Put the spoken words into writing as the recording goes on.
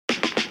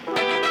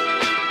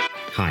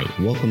Hi,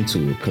 welcome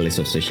to Colors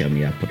of Social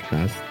Media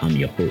Podcast. I'm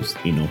your host,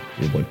 Enoch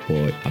Robert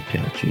Boy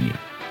Apia Jr.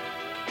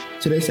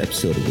 Today's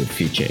episode will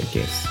feature a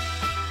guest.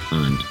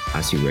 And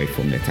as you read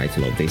from the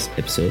title of this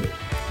episode,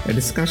 a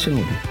discussion I'll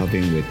be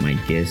having with my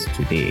guest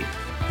today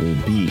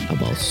will be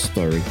about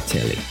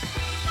storytelling.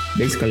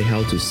 Basically,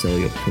 how to sell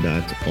your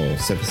product or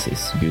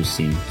services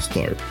using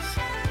stories.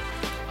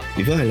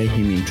 Before I let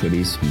him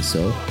introduce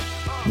himself,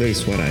 there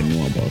is what I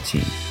know about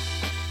him.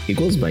 He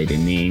goes by the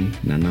name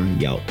Nana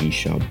Yao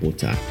Insha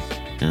Bota,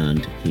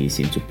 and he is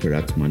into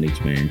product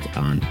management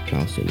and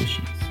cloud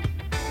solutions.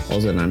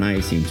 Also, Nana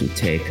is into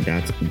tech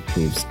that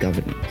improves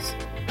governance.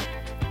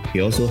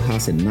 He also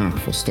has a knack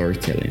for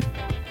storytelling.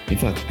 In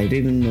fact, I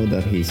didn't know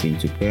that he's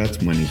into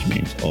product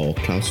management or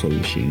cloud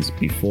solutions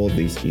before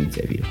this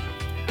interview.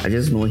 I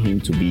just know him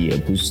to be a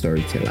good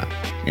storyteller,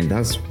 and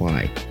that's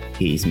why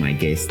he is my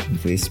guest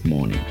this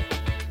morning.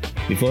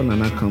 Before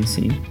Nana comes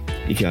in,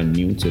 if you are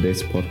new to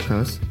this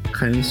podcast,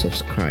 kindly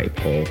subscribe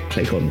or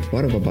click on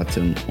whatever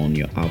button on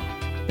your app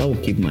that will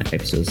keep my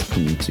episodes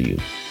coming to you.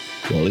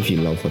 Well, if you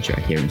love what you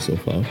are hearing so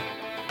far,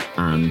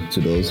 and to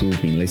those who've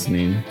been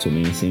listening to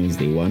me since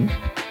day one,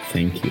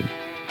 thank you.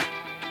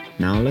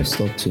 Now let's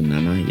talk to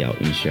Nana Yao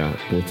Insha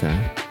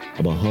Bota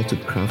about how to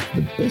craft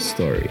the best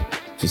story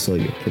to sell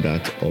your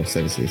product or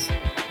services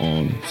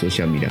on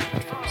social media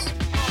platforms.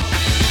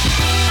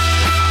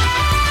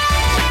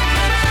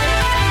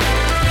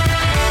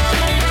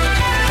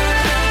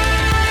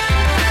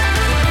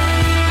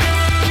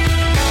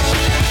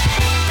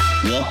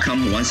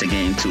 Welcome once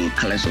again to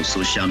Colors of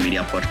Social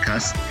Media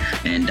Podcast.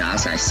 And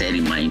as I said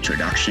in my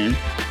introduction,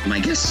 my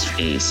guest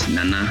is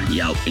Nana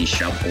Yao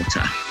Insha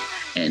Bota.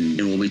 And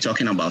we'll be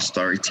talking about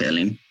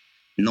storytelling,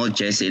 not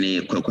just any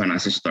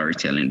Kwekwanasi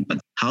storytelling, but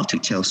how to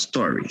tell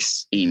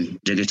stories in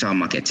digital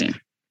marketing.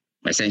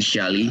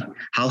 Essentially,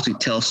 how to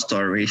tell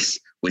stories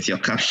with your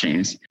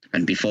captions.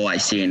 And before I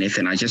say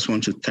anything, I just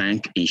want to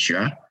thank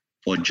Insha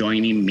for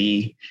joining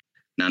me.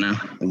 Nana,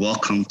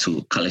 welcome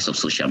to Colors of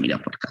Social Media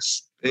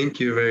Podcast.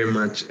 Thank you very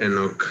much,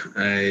 Enoch.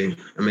 I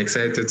am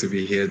excited to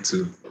be here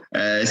too.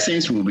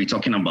 Since we'll be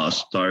talking about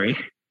story,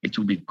 it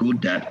will be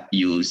good that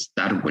you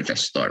start with a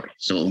story.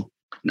 So,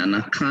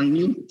 Nana, can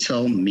you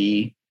tell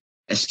me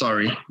a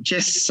story,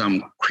 just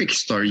some quick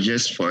story,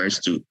 just for us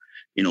to,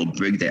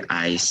 break the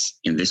ice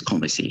in this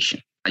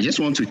conversation? I just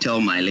want to tell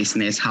my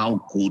listeners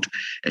how good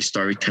a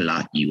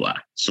storyteller you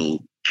are.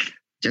 So,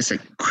 just a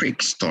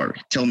quick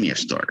story. Tell me a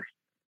story.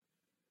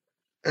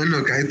 And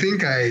look, I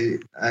think I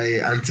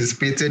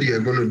anticipated you were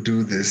going to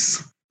do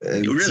this.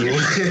 Really? So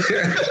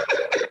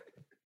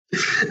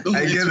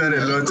I get that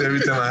a lot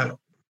every time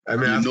I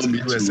have to do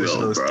a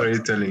session of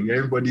storytelling.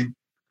 Everybody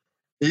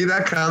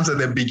either comes at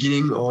the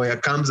beginning or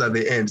it comes at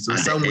the end. So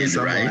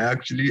somehow right? I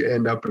actually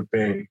end up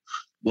preparing.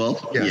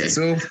 Well, yeah.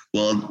 So,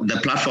 the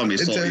platform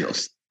is all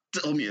yours.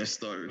 Tell me a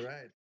story.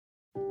 Right.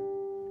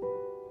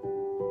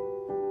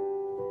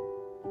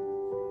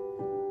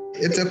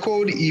 It's a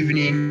cold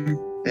evening,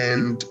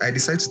 and I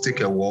decide to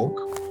take a walk.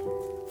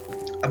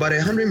 About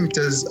 100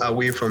 meters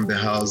away from the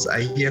house,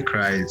 I hear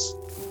cries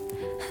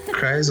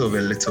of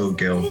a little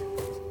girl.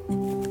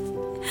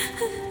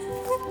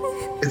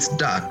 It's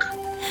dark,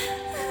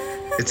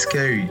 it's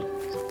scary,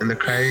 and the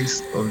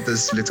cries of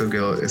this little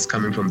girl is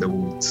coming from the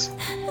woods.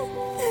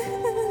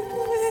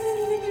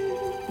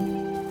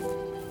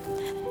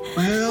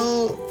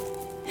 Well,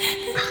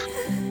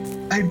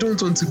 I don't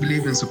want to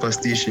believe in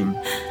superstition.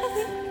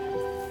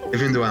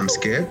 Even though I'm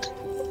scared,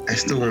 I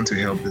still want to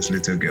help this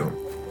little girl.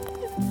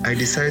 I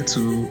decide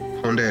to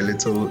ponder a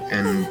little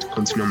and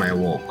continue my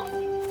walk.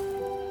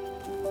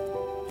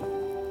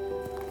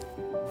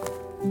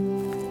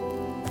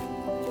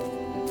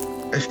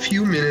 A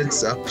few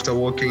minutes after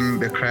walking,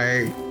 the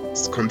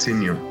cries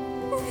continue.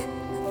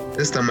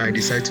 This time I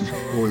decide to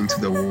go into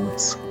the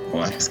woods,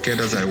 as scared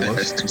as I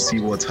was, to see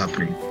what's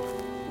happening.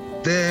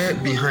 There,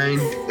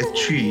 behind a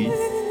tree,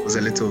 was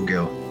a little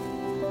girl,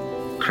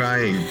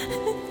 crying.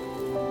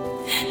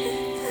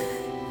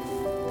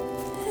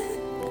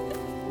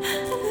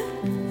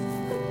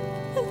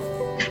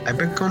 I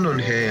beckoned on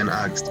her and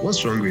asked,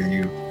 "What's wrong with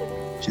you?"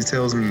 She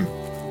tells me,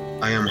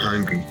 "I am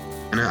hungry."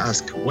 And I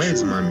ask, "Where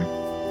is mommy?"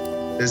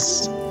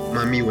 This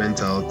mommy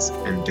went out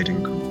and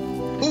didn't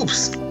come.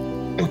 Oops.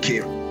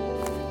 Okay.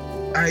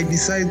 I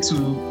decide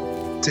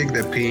to take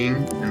the pain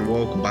and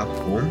walk back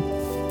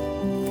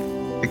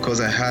home because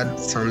I had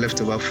some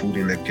leftover food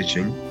in the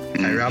kitchen.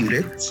 I wrapped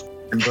it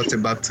and brought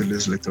it back to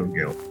this little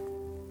girl.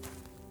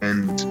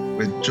 And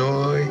with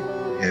joy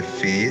in her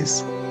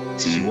face,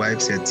 she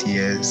wipes her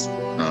tears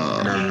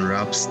and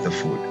unwraps the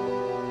food.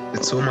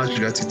 With so much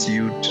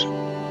gratitude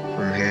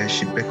from her,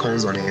 she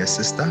beckons on her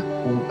sister,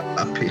 who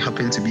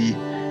happened to be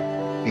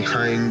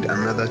behind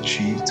another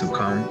tree, to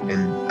come,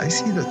 and I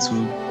see the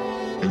two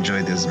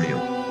enjoy this meal.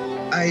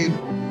 I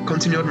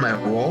continued my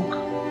walk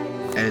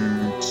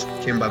and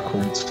came back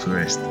home to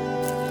rest.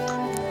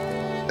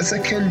 The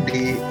second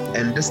day,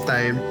 and this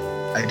time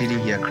I didn't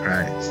hear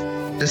cries.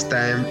 This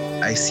time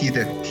I see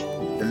the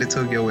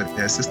little girl with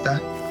her sister,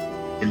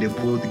 and they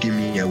both give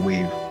me a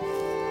wave.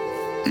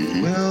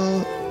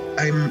 Well,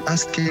 I'm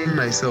asking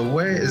myself,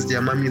 where is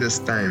their mommy this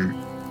time?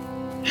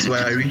 So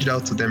I reached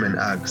out to them and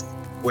asked,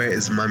 where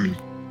is mommy?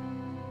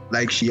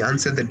 Like she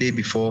answered the day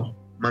before,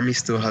 mommy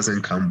still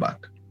hasn't come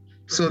back.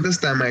 So this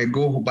time I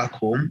go back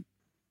home,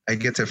 I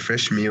get a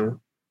fresh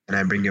meal, and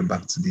I bring it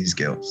back to these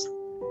girls.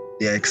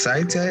 They are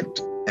excited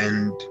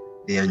and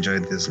they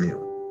enjoyed this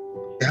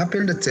meal. It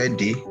happened the third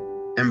day,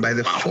 and by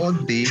the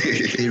fourth day,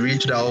 they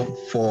reached out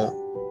for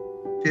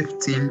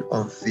 15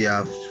 of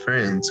their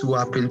friends who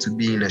happened to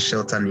be in a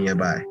shelter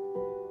nearby.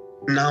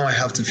 Now I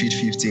have to feed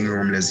 15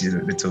 homeless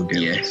little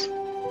girls. Yes.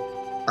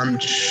 I'm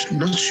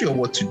not sure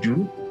what to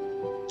do,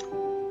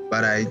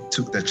 but I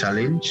took the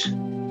challenge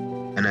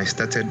and I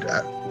started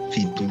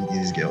feeding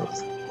these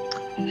girls.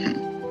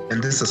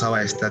 And this is how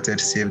I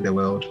started Save the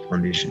World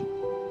Foundation.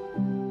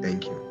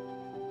 Thank you.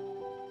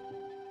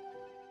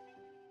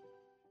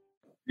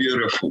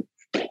 Beautiful.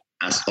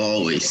 As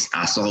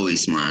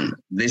always, man.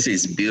 This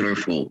is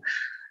beautiful.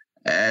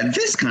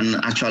 This can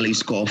actually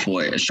score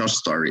for a short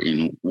story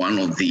in one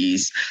of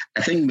these.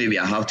 I think maybe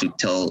I have to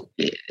tell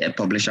a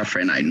publisher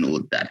friend I know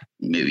that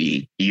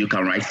maybe you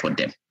can write for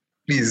them.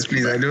 Please,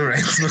 I don't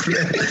write for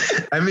them.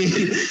 I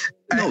mean,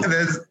 no.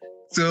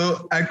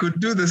 So I could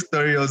do the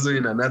story also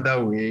in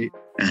another way.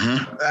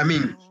 Uh-huh. I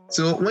mean,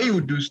 so when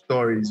you do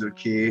stories,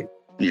 okay,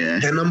 yeah,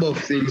 there are a number of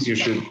things you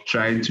should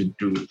try to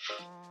do.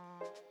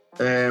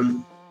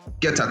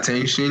 Get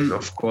attention,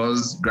 of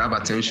course, grab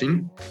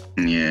attention.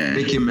 Yeah.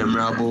 Make it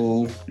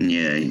memorable.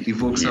 Yeah.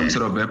 Evoke some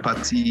sort of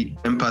empathy.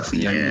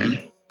 Yeah. I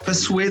mean.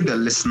 Persuade the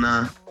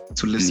listener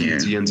to listen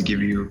to you and to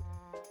give you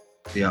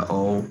their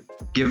all.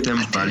 Give them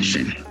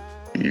attention.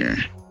 Value. Yeah.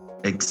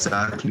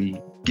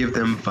 Exactly. Give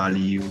them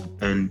value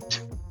and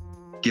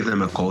give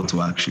them a call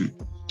to action.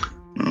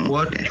 Okay.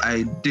 What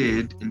I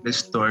did in this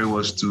story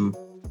was to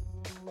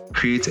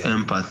create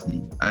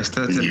empathy. I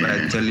started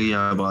by telling you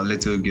about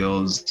little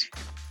girls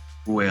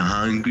who were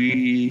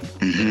hungry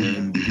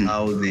and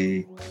how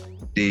they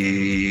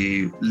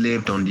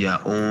lived on their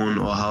own,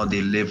 or how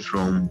they lived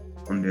on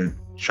the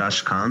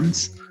trash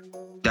cans.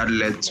 That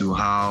led to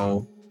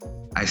how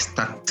I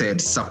started,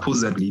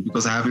 supposedly,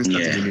 because I haven't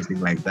started anything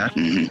like that,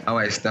 how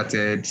I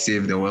started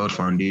Save the World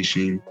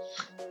Foundation.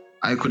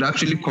 I could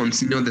actually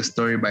continue the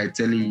story by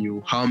telling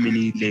you how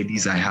many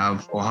ladies I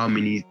have, or how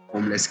many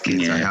homeless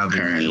kids I have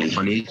in the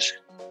orphanage.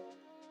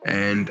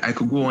 And I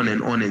could go on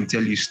and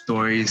tell you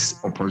stories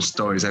upon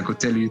stories. I could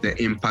tell you the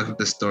impact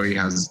the story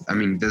has,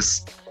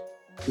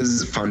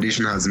 this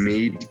foundation has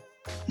made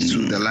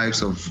to the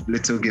lives of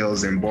little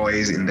girls and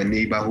boys in the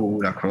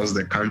neighborhood, across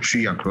the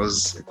country,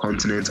 across the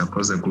continent,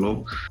 across the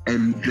globe.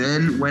 And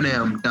then when I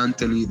am done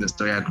telling you the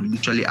story, I could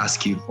literally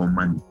ask you for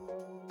money.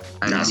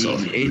 Any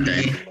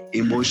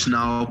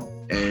emotional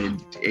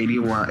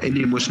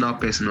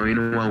person or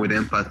anyone with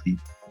empathy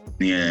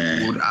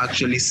would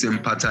actually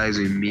sympathize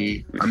with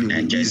me,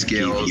 with these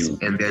girls,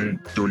 and then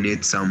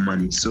donate some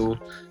money. So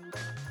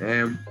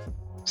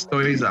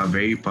stories are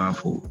very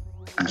powerful.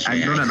 I'm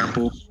not an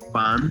Apple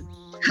fan,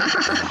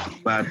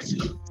 but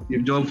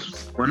Steve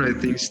Jobs, one of the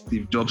things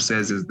Steve Jobs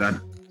says is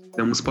that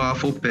the most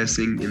powerful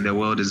person in the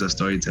world is a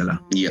storyteller.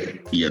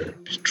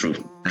 True.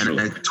 And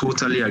I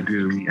totally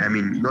agree with me. I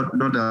mean,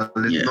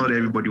 not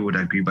everybody would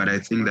agree, but I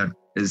think that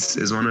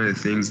is one of the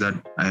things that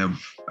I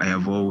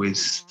have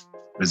always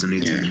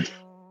resonated with.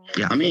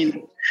 Yeah. I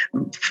mean,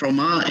 from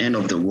our end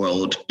of the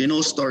world,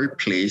 story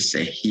plays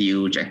a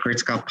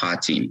critical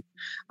part in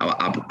our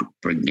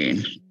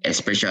upbringing,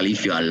 especially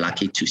if you are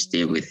lucky to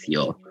stay with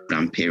your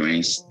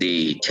grandparents.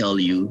 They tell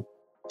you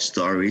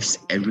stories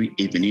every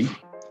evening.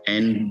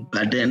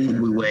 But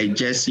then we were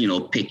just,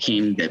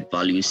 picking the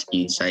values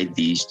inside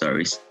these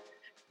stories.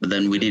 But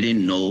then we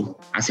didn't know,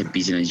 as a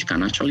business, you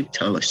can actually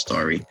tell a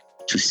story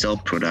to sell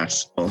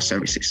products or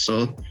services.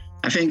 So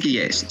I think,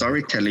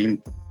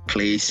 storytelling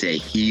plays a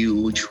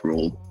huge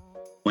role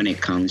when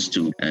it comes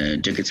to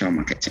digital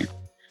marketing.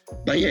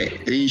 But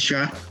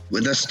Aisha,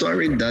 with the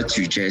story that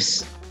you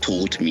just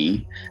told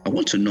me, I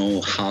want to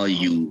know how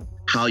you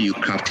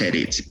crafted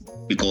it,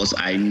 because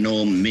I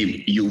know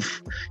maybe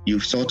you've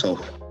sort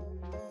of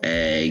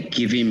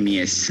giving me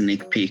a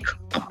sneak peek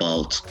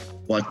about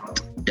what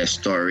the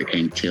story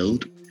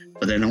entailed,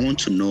 but then I want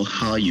to know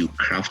how you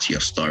craft your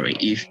story.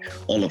 If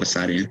all of a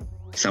sudden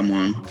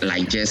someone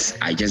I just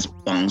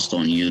bounced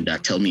on you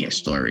that tell me a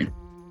story,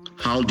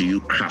 how do you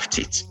craft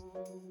it?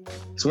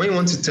 So when you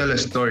want to tell a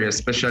story,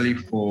 especially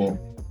for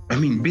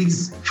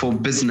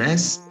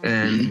business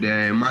and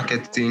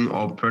marketing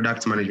or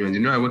product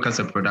management, I work as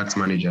a product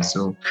manager.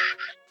 So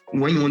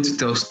when you want to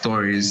tell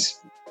stories,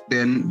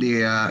 then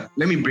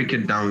let me break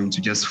it down into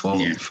just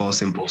four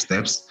simple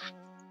steps.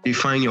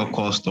 Define your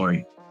core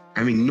story.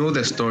 Know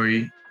the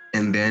story,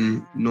 and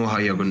then know how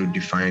you're going to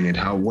define it.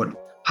 How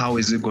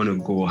is it going to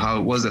go?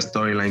 What's the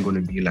storyline going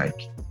to be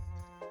like?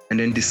 And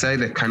then decide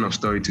the kind of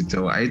story to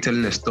tell. Are you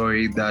telling a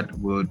story that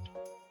would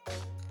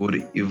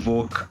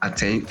evoke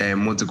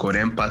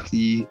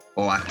empathy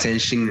or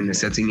attention in a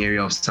certain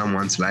area of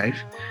someone's life?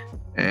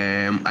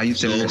 Are you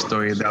telling a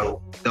story that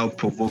will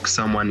provoke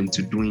someone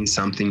into doing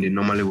something they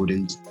normally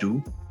wouldn't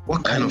do?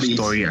 What kind of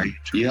story are you?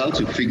 You have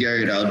to figure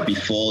it out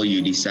before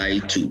you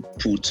decide to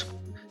put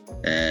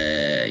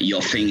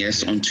your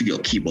fingers onto your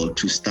keyboard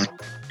to start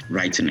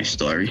writing a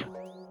story.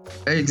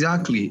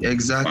 Exactly.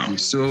 Wow.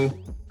 So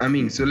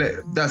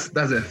that's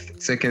a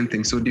second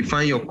thing. So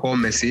define your core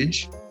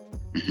message.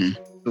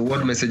 So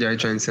what message are you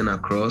trying to send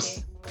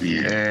across?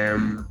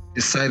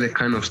 Decide the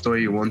kind of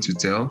story you want to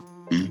tell.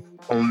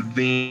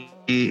 Convey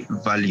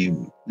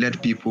value.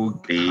 Let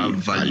people have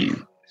value.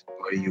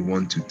 Story you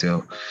want to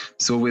tell.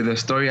 So with the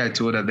story I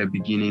told at the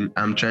beginning,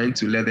 I'm trying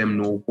to let them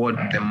know what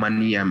the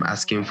money I'm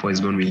asking for is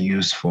going to be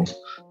used for.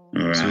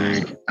 Right.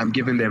 So I'm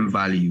giving them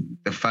value.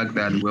 The fact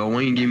that,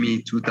 when you give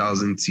me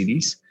 2,000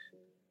 CDs,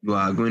 you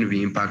are going to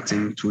be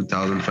impacting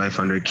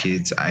 2,500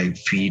 kids I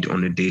feed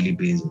on a daily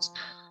basis.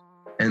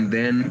 And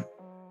then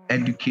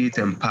educate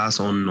and pass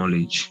on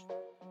knowledge.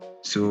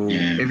 So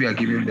if you are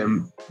giving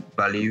them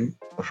value,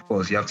 of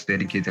course, you have to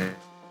educate and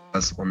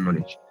pass on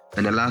knowledge.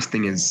 And the last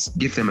thing is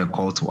give them a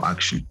call to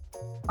action.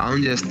 I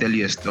won't just tell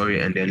you a story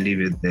and then leave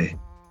it there.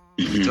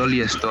 Tell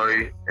you a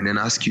story and then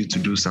ask you to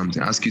do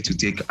something, ask you to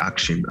take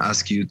action,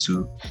 ask you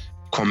to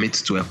commit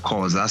to a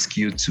cause, ask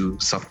you to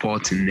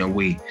support in a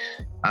way,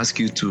 ask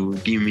you to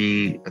give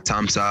me a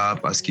thumbs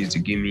up, ask you to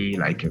give me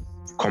like a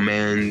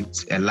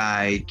comment, a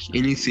like,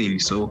 anything.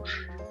 So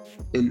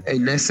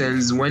in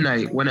essence, when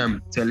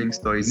I'm telling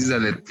stories, these are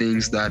the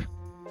things that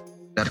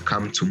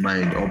come to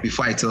mind, or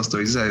before I tell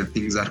stories, these are the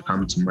things that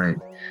come to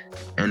mind.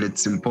 And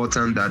it's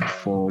important that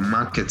for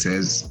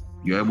marketers,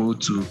 you're able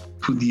to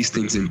put these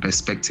things in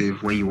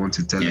perspective when you want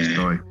to tell a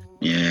story.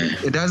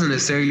 It doesn't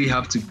necessarily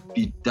have to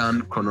be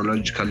done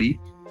chronologically.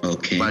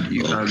 Okay. But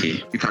you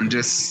can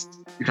just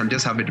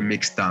have it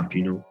mixed up,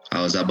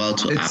 I was about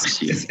to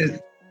ask you.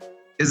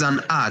 It's an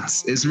art.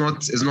 It's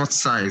not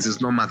science. It's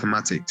not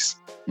mathematics.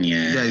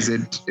 Is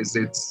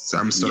it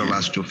some sort of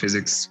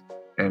astrophysics?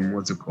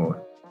 What's it called?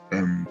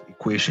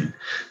 Equation.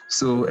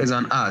 So it's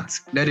an art.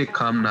 Let it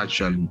come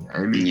naturally.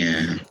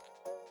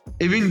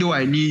 Even though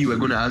I knew you were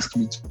going to ask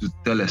me to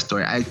tell a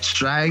story, I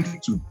tried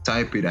to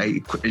type it.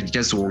 It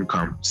just won't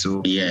come.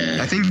 So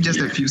I think just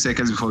a few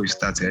seconds before we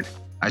started,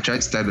 I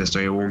tried to type the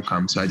story. It won't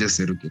come. So I just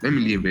said, okay, let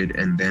me leave it,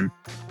 and then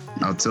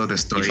I'll tell the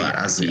story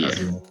as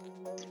well.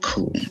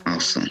 Cool.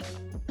 Awesome.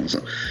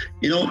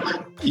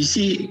 You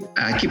see,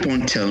 I keep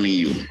on telling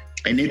you,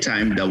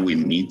 anytime that we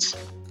meet,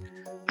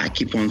 I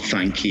keep on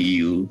thanking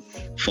you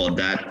for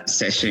that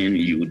session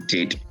you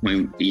did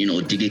when,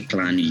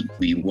 DigiClan,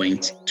 we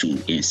went to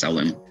in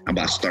Sawam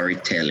about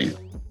storytelling.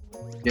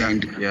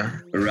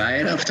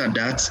 Right after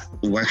that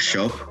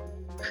workshop,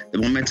 the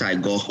moment I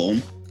go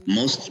home,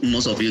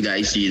 most of you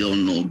guys, you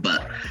don't know,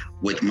 but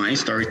with my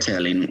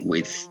storytelling,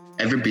 with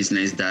every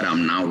business that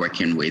I'm now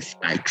working with,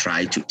 I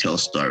try to tell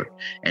story.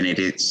 And it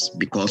is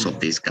because of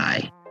this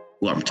guy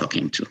who I'm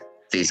talking to,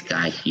 this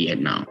guy here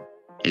now.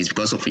 It's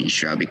because of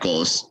Insha,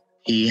 because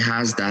he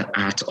has that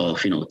art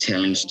of,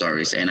 telling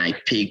stories. And I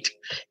picked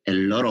a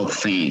lot of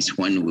things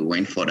when we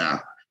went for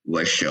that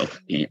workshop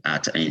in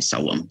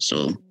Sawam.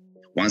 So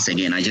once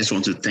again, I just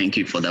want to thank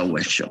you for that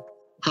workshop.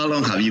 How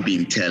long have you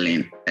been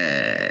telling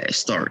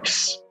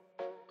stories?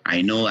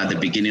 I know at the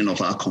beginning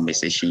of our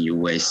conversation, you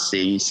were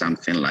saying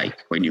something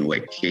like when you were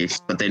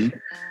kids, but then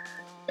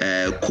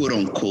quote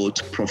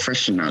unquote,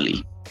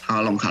 professionally,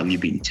 how long have you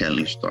been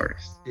telling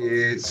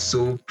stories?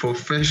 So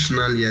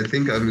professionally, I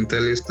think I've been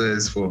telling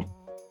stories for,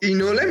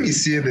 let me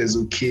say this,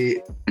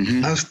 okay?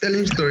 I was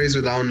telling stories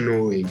without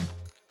knowing.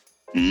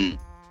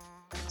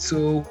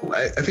 So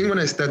I think when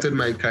I started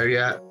my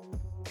career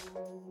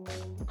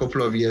a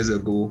couple of years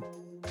ago,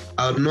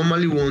 I would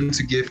normally want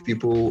to give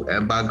people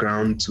a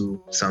background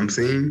to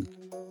something,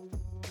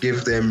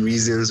 give them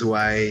reasons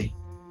why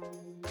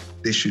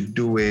they should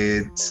do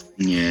it.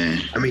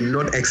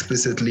 Not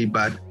explicitly,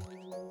 but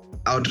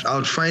I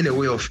would find a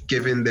way of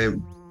catching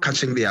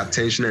their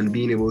attention and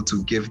being able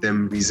to give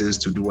them reasons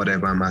to do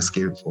whatever I'm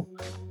asking for.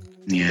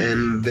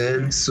 And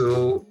then,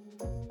 so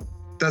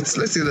let's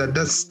say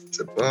that's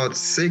about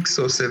 6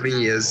 or 7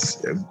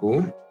 years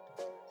ago.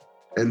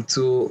 And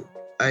so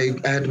I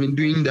had been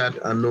doing that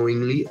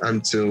unknowingly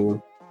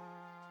until,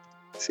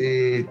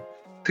 say,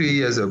 3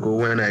 years ago,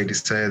 when I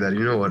decided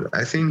that,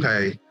 I think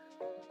I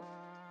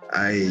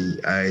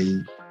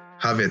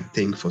have a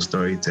thing for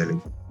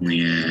storytelling.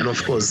 And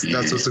of course,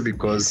 that's also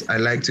because I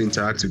like to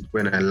interact with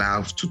people and I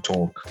love to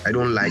talk. I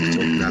don't like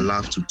talking, I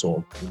love to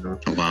talk,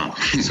 Wow.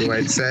 So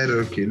I decided,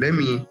 okay, let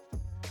me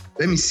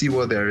see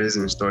what there is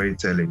in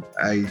storytelling.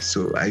 I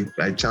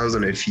chanced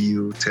on a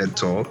few TED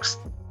Talks,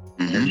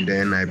 and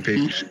then I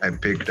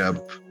picked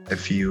up a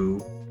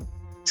few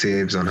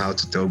tips on how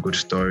to tell good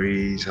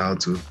stories, how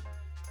to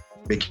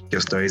make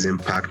your stories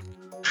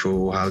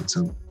impactful, how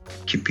to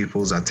keep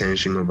people's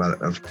attention over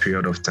a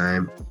period of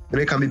time. And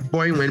it can be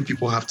boring when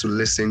people have to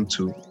listen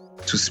to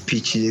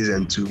speeches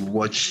and to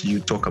watch you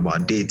talk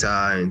about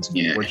data and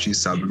to watch you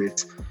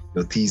submit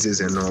your thesis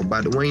and all.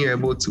 But when you're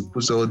able to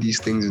put all these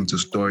things into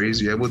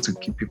stories, you're able to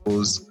keep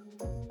people's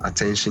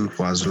attention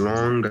for as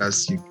long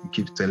as you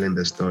keep telling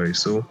the story.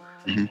 So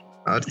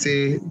I'd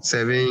say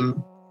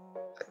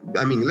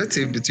let's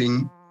say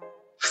between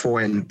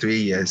 4 and 3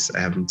 years, I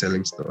have been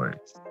telling stories.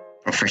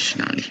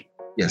 Professionally.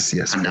 Yes.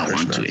 Add that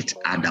one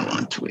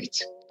to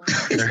it.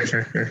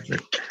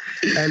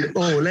 And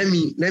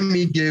let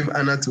me give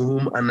Anna to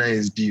whom Anna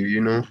is due,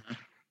 you know.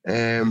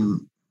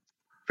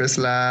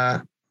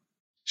 Priscilla,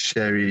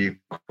 Sherry,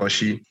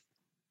 Koshi,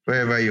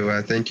 wherever you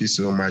are, thank you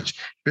so much.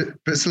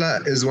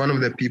 Priscilla is one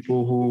of the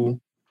people who,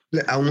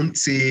 I won't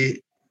say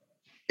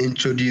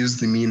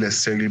introduced me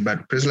necessarily,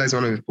 but Priscilla is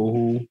one of the people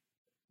who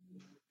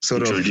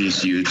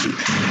introduce you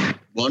to.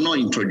 Well, not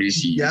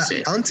introduce you. Yeah,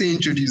 I won't say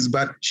introduce,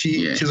 but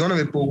she's one of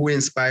the people who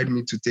inspired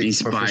me to take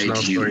professional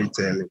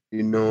storytelling.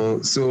 You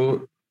know,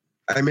 so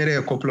I met her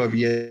a couple of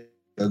years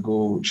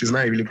ago. She's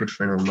not a really good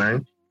friend of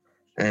mine.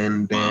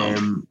 And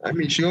I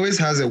mean, she always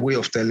has a way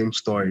of telling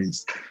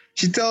stories.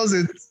 She tells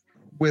it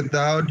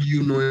without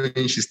you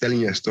knowing she's telling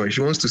you a story.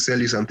 She wants to sell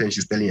you something,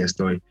 she's telling you a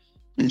story.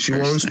 She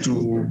wants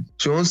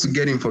to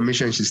get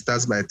information, she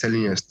starts by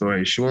telling you a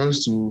story. She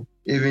wants to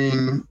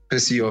even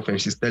piss you off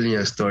and she's telling you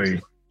a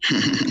story.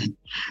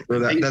 So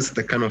that's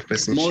the kind of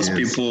person she is.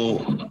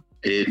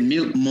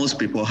 Most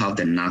people have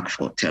the knack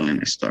for telling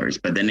the stories.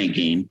 But then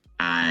again,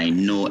 I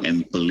know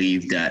and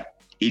believe that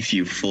if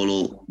you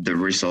follow the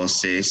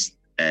resources,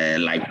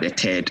 like the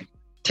TED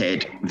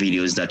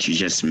videos that you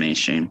just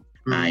mentioned,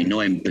 I know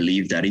and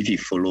believe that if you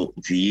follow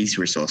these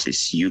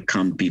resources, you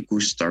can be a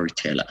good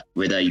storyteller,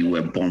 whether you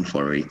were born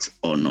for it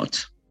or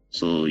not.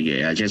 So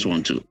yeah, I just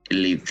want to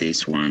leave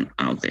this one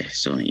out there.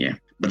 So yeah,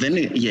 but then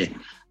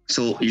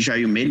so Isha,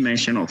 you made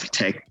mention of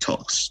tech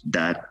talks,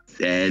 that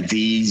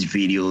these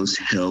videos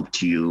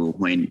helped you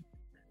when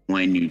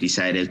you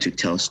decided to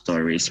tell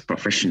stories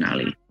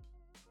professionally.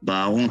 But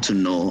I want to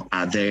know,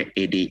 are there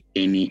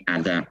any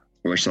other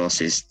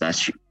resources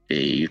that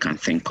you can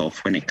think of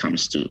when it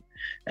comes to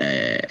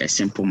a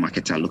simple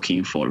marketer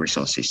looking for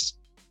resources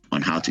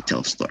on how to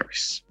tell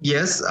stories?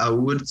 Yes, I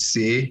would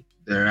say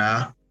there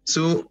are.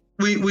 So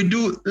we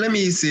do, let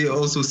me say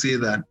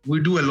that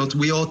we do a lot.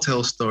 We all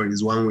tell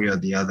stories one way or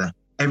the other.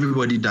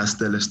 Everybody does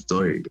tell a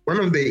story. One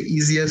of the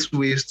easiest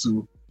ways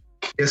to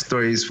get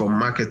stories from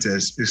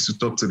marketers is to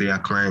talk to their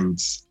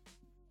clients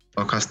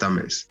or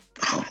customers.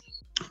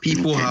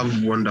 People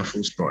have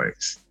wonderful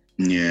stories.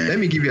 Yeah. Let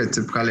me give you a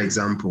typical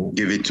example.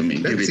 Give it to me.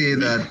 Let's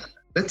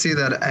say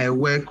that I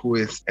work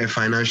with a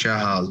financial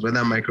house,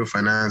 whether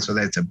microfinance,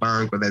 whether it's a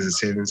bank, whether it's a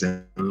savings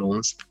and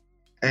loans,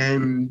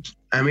 and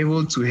I'm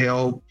able to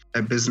help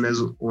a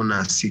business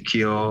owner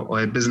secure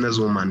or a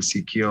businesswoman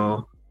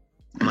secure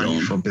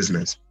money for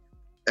business.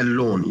 A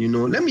loan, you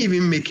know, let me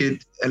even make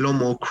it a lot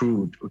more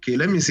crude. Okay,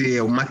 let me say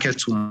a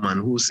market woman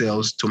who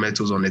sells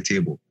tomatoes on the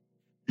table.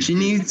 She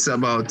needs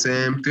about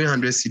 300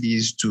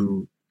 cedis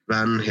to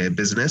run her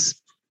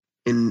business.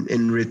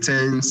 In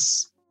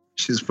returns,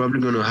 she's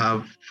probably going to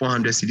have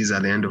 400 cedis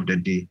at the end of the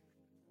day.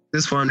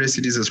 This 400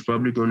 cedis is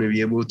probably going to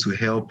be able to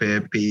help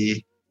her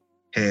pay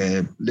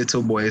her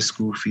little boy's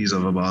school fees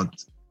of about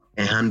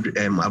 50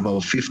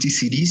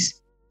 cedis,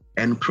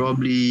 and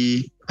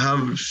probably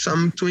have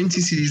some 20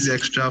 cedis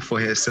extra for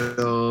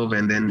herself.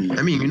 And then,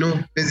 I mean, you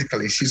know,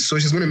 basically, she's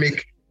going to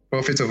make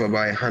profit of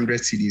about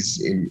 100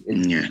 cedis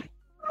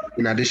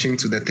in addition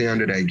to the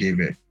 300 I gave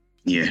her.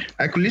 Yeah.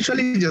 I could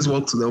literally just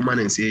walk to the woman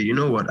and say, you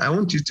know what, I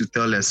want you to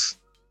tell us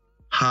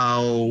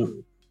how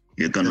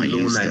you're gonna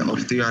use the loan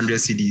of 300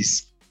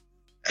 cedis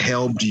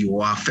helped you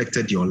or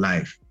affected your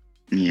life.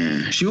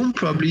 Yeah. She won't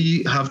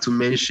probably have to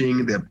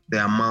mention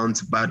the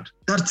amount, but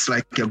that's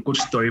like a good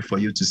story for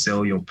you to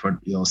sell your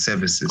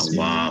services. Oh,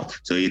 wow.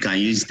 So you can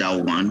use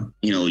that one,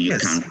 you know, you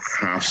can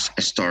craft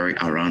a story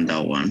around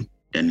that one.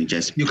 Then you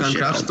can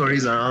craft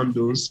stories around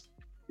those.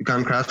 You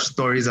can craft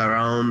stories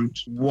around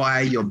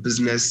why your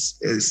business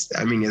is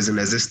in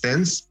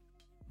existence.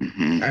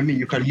 Mm-hmm. I mean,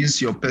 you can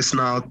use your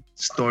personal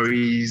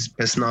stories,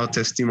 personal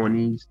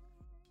testimonies,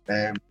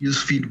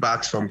 use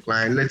feedbacks from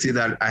clients. Let's say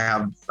that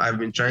I've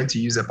been trying to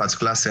use a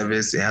particular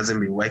service, it hasn't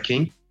been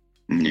working.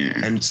 Yeah.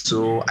 And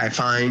so I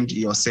find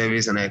your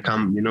service and I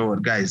come, you know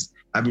what, guys,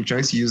 I've been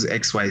trying to use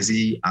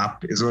XYZ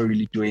app. It's not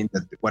really doing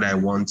what I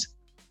want.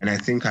 And I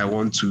think I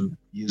want to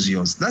use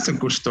yours. That's a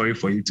good story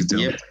for you to tell.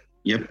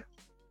 Yep.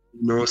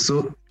 You know,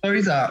 so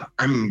stories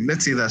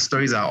let's say that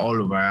stories are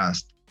all over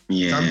us.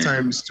 Yeah.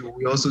 Sometimes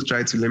we also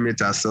try to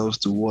limit ourselves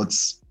to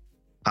what's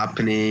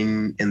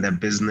happening in the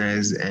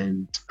business.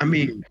 And I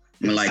mean,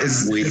 like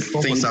we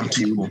think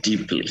too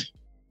deeply.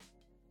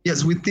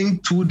 Yes, we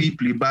think too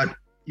deeply, but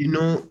you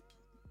know,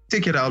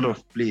 take it out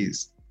of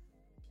place,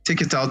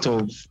 take it out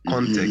of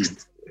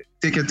context,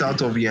 take it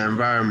out of your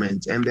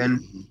environment, and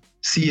then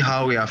see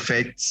how it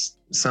affects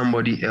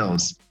somebody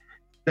else.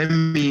 Let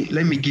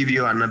me give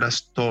you another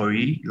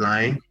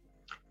storyline.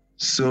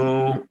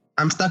 So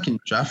I'm stuck in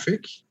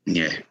traffic.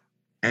 Yeah.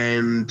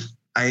 And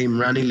I'm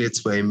running late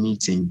for a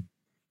meeting.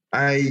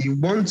 I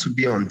want to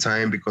be on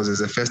time because it's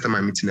the first time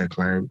I'm meeting a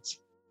client.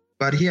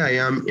 But here I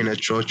am in a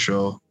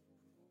churchill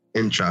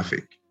in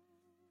traffic.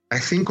 I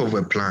think of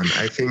a plan.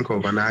 I think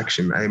of an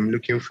action. I'm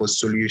looking for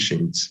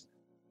solutions.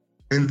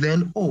 And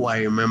then, I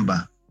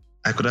remember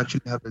I could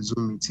actually have a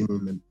Zoom meeting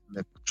in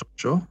the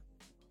churchill.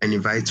 and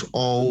invite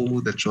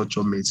all the church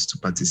mates to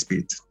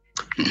participate.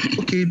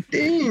 Okay,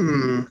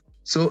 dang.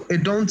 So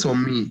it dawned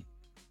on me.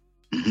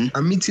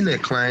 I'm meeting a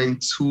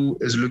client who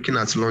is looking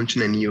at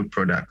launching a new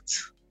product.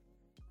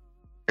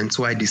 And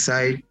so I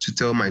decide to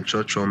tell my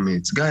church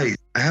mates, guys,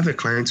 I have a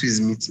client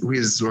who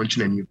is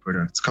launching a new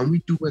product. Can we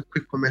do a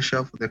quick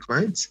commercial for the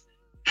client?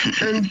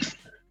 And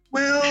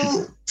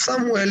well,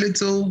 some were a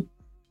little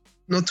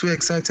not too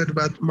excited,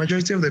 but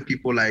majority of the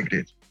people liked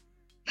it.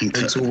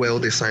 And so, well,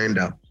 they signed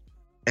up.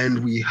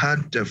 And we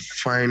had the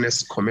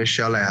finest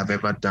commercial I have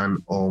ever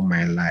done all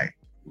my life.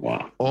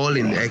 Wow. All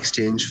in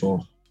exchange for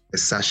a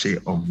sachet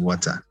of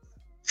water.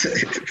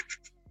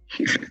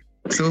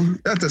 So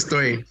that's a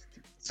story.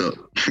 So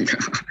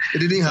it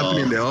didn't happen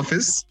in the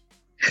office.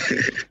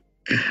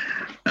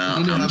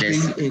 I'm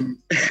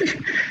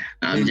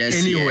just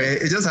anywhere.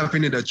 Here. It just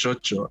happened in the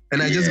church,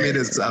 and I just made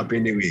it up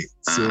anyway.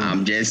 So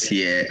I'm just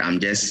here.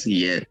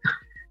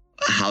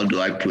 How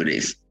do I put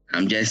this?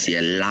 I'm just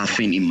here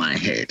laughing in my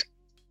head.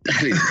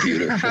 That is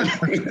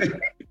beautiful.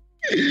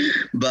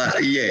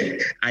 But yeah,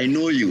 I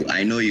know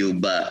you,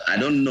 but I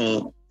don't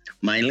know.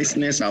 My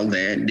listeners out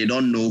there, they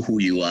don't know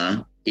who you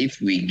are. If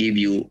we give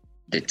you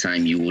the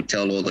time, you will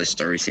tell all the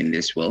stories in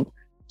this world.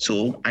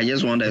 So I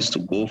just want us to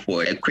go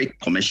for a quick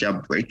commercial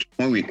break.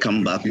 When we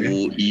come back,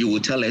 you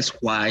will tell us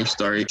why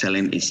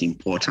storytelling is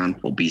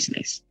important for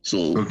business.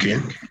 So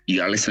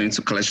you are listening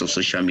to Clash of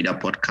Social Media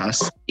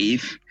podcast.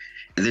 If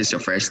this is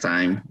your first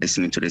time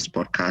listening to this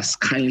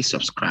podcast, kindly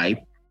subscribe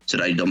so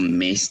that you don't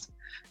miss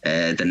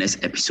the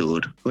next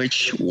episode,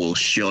 which will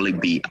surely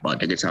be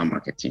about digital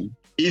marketing.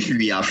 If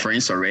we are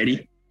friends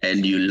already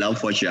and you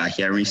love what you are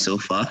hearing so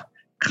far,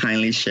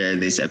 kindly share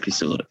this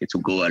episode. It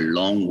will go a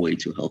long way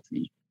to help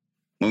me.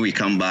 When we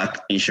come back,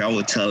 Insha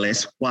will tell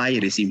us why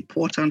it is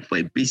important for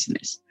a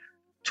business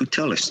to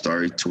tell a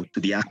story to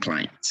their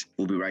clients.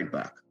 We'll be right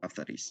back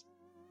after this.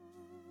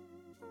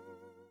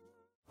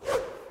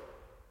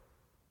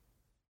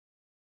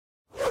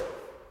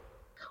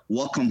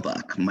 Welcome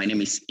back. My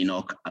name is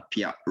Enoch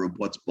Apia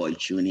Robot Boy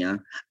Jr.,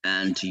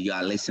 and you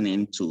are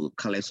listening to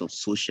Colors of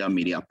Social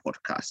Media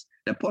podcast,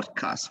 the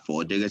podcast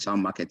for digital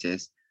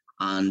marketers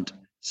and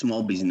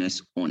small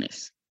business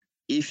owners.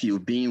 If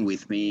you've been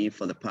with me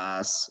for the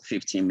past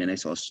 15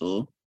 minutes or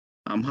so,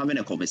 I'm having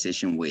a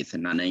conversation with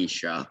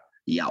Nanaisha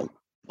Yao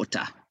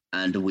Ota,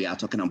 and we are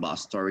talking about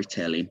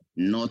storytelling,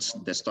 not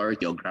the story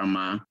your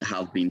grandma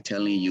have been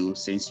telling you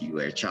since you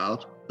were a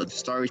child, but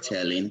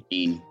storytelling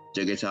in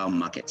digital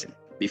marketing.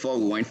 Before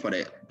we went for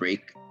the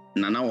break,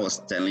 Nana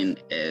was telling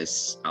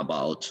us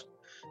about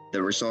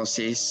the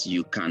resources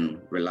you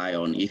can rely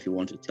on if you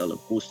want to tell a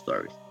full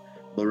story.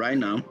 But right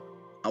now,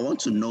 I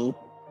want to know,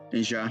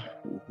 Nisha,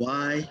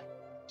 why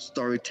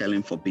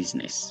storytelling for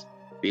business?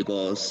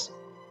 Because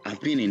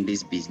I've been in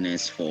this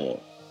business for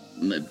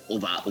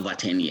over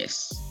 10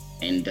 years.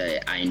 And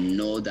I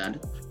know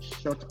that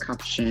short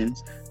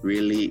captions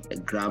really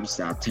grabs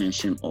the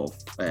attention of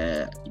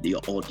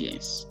your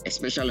audience,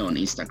 especially on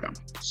Instagram.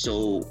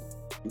 So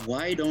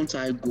why don't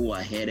I go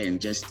ahead and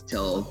just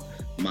tell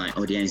my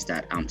audience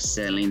that I'm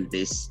selling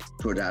this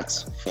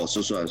product for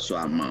so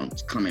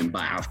amount, come and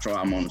buy after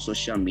I'm on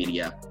social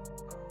media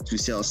to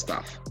sell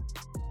stuff.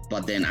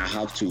 But then I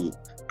have to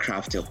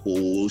craft a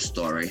whole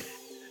story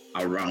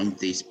around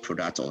this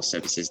product or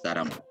services that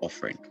I'm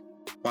offering.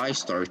 Why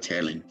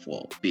storytelling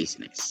for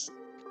business?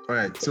 All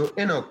right. So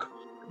Enoch,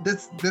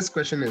 this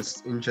question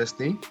is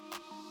interesting.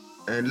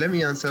 And let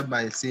me answer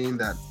by saying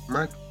that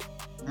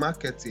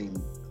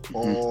marketing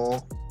or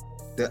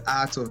the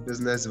art of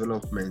business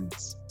development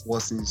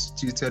was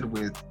instituted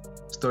with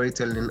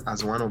storytelling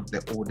as one of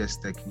the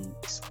oldest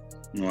techniques.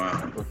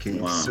 Wow. Okay.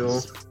 Wow. So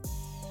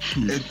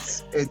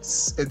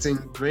it's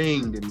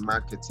ingrained in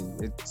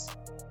marketing.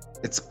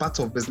 It's part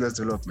of business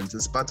development.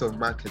 It's part of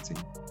marketing.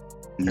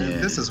 Yeah.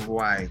 And this is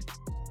why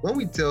when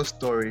we tell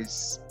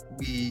stories,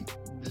 we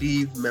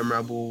leave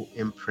memorable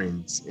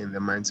imprints in the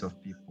minds of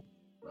people.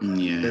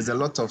 Yeah. There's a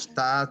lot of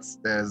stats,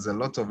 there's a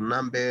lot of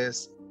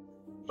numbers,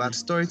 but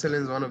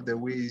storytelling is one of the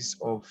ways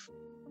of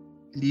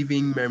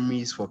leaving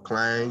memories for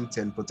clients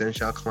and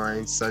potential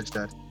clients such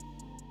that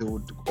they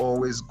would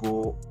always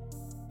go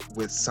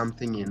with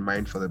something in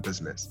mind for the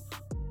business.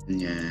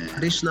 Yeah.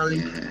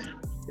 Additionally,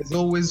 it's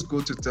always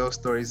good to tell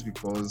stories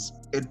because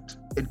it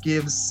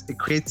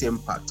creates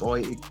impact, or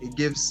it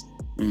gives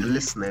the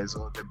listeners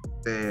or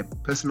the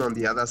person on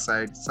the other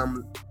side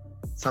some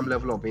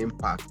level of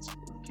impact.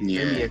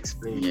 Okay, let me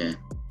explain. Yeah.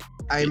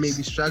 I may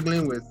be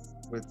struggling with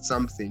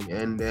something,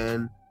 and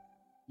then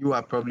you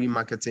are probably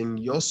marketing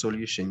your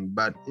solution,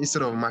 but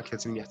instead of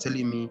marketing, you're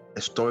telling me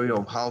a story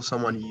of how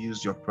someone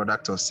used your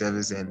product or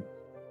service and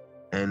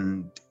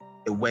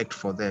it worked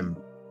for them.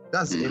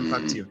 That's the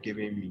impact you've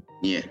given me.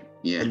 Yeah.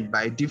 And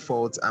by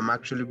default, I'm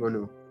actually I'm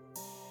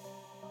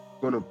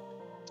going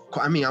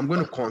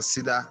to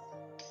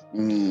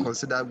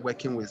consider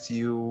working with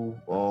you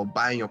or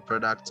buying your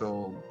product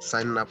or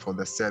signing up for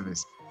the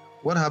service.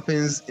 What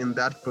happens in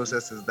that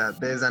process is that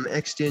there's an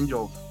exchange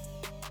of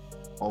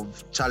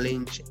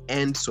challenge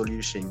and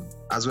solution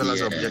as well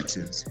as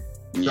objectives.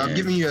 So I've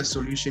given you a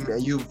solution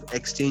and you've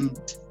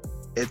exchanged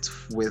it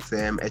with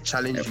a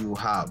challenge you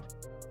have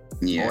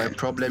or a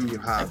problem you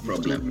have. You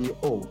told me,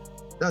 oh,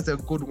 that's a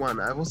good one.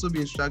 I've also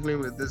been struggling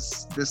with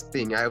this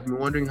thing. I've been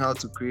wondering how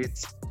to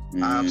create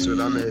apps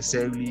without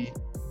necessarily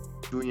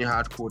doing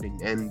hard coding.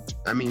 And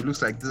I mean, it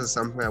looks like this is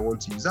something I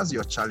want to use. That's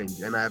your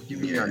challenge, and I have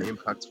given you an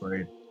impact for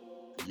it.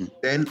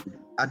 Then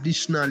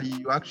additionally,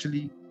 you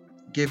actually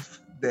give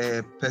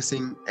the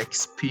person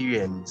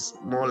experience,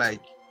 more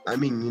like, I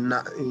mean,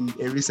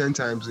 in recent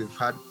times, we've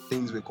had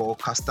things we call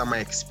customer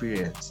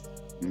experience.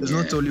 It's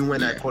not only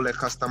when I call a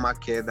customer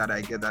care that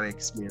I get that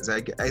experience.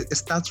 It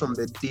starts from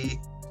the day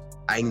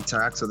I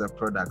interact with the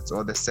product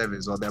or the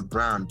service or the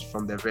brand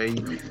from the very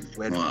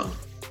word. Wow.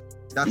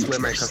 That's where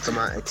my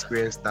customer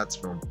experience starts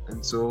from.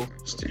 And so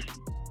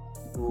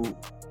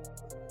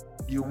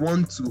you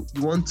want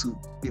to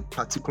be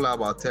particular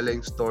about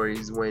telling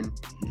stories when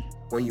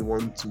you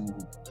want to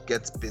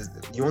get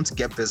business. You want to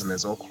get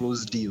business or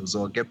close deals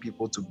or get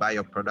people to buy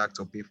your product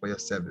or pay for your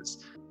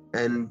service.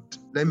 And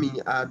let me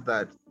add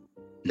that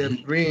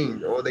the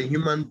brain or the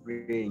human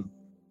brain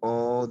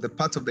or the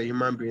part of the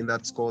human brain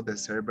that's called the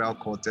cerebral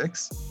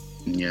cortex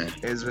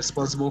is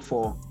responsible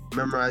for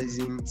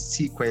memorizing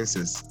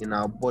sequences in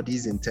our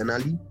bodies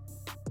internally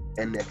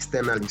and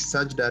externally,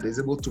 such that it's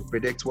able to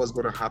predict what's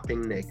going to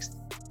happen next.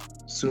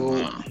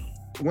 So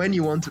when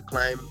you want to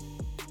climb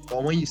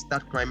or when you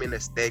start climbing a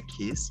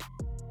staircase,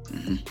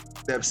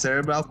 the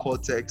cerebral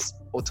cortex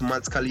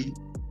automatically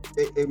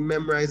it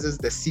memorizes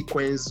the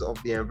sequence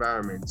of the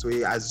environment. So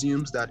it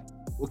assumes that,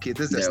 okay,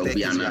 this is a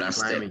staircase we are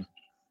climbing.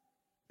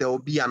 There will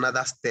be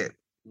another step,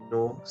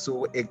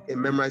 so it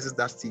memorizes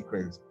that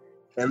sequence.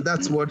 And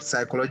that's what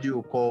psychology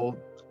will call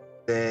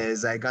the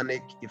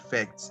Zeigarnik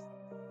effect.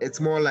 It's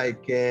more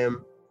like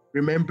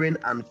remembering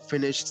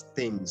unfinished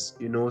things,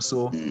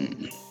 so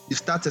you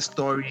start a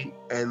story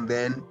and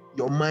then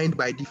your mind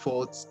by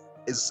default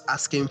is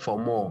asking for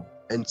more.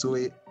 And so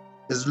it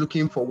is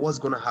looking for what's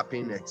going to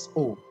happen next.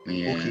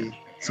 Okay,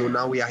 so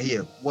now we are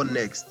here. What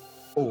next?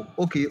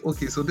 Okay,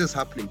 so this is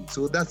happening.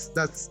 So that's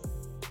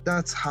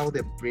how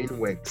the brain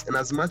works. And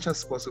as much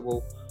as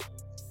possible,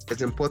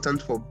 it's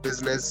important for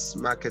business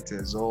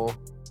marketers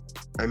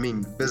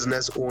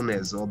business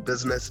owners or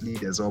business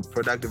leaders or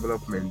product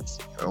development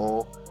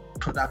or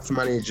product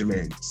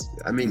management.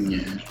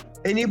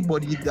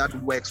 Anybody that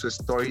works with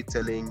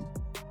storytelling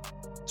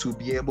to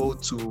be able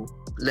to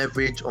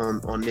leverage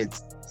on it.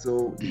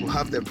 So you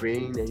have the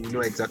brain and you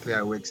know exactly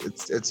how it works.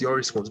 It's your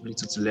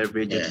responsibility to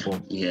leverage it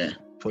for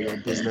your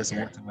business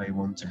and whatever you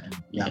want to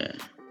do.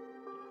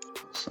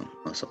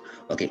 Awesome.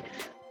 Okay.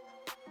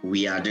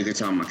 We are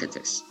digital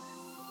marketers.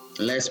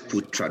 Let's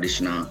put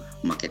traditional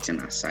marketing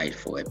aside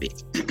for a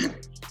bit.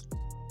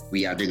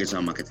 We are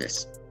digital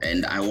marketers,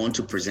 and I want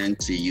to present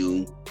to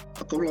you a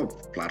couple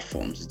of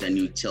platforms. Then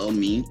you tell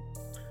me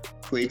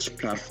which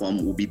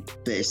platform will be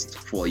best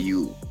for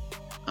you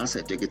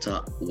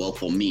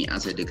for me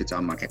as a digital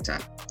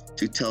marketer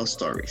to tell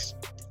stories.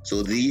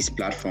 So these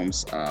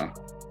platforms are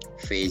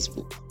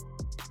Facebook,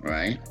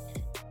 right?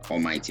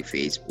 Almighty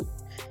Facebook.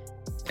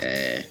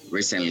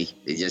 Recently,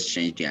 they just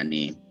changed their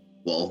name.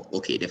 Well,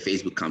 okay, the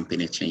Facebook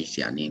company changed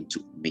their name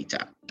to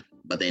Meta,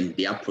 but then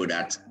their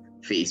product,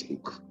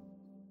 Facebook,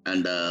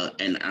 and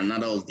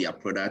another of their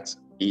products,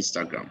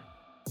 Instagram,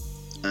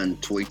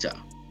 and Twitter,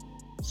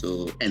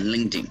 and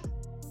LinkedIn.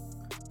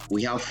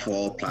 We have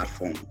 4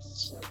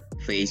 platforms: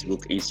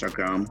 Facebook,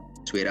 Instagram,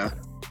 Twitter,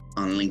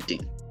 and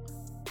LinkedIn.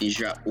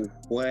 Isra,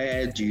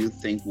 where do you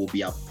think will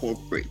be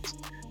appropriate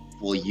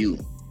for you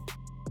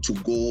to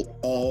go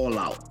all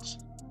out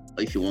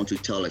if you want to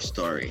tell a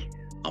story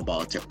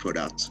about a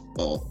product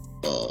or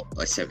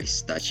a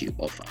service that you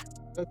offer?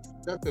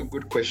 That's a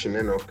good question,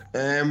 Enoch.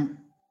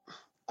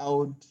 I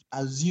would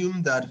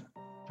assume that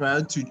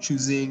prior to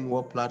choosing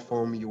what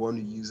platform you want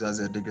to use as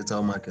a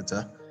digital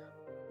marketer,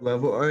 you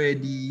have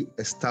already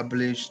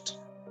established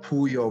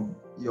who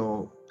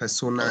your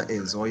persona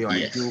is or your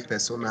ideal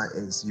persona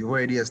is. You've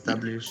already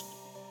established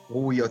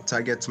who your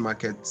target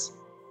market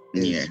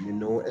is,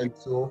 and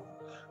so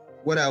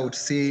what I would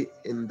say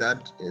in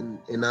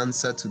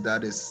answer to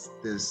that is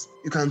this: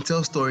 you can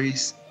tell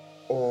stories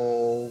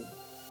all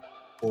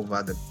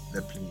over the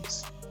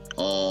place.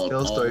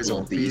 Tell stories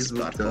on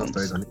Facebook, tell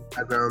stories on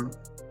Instagram,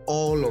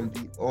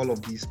 all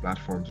of these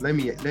platforms. Let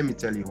me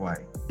tell you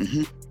why.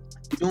 You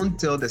don't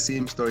tell the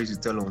same stories you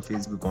tell on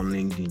Facebook, on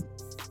LinkedIn,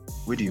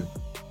 would you?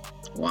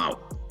 Wow.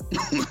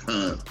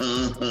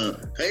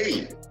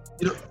 Hey.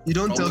 You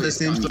don't tell the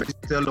same story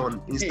you tell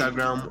on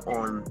Instagram,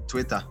 on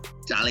Twitter.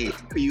 Charlie,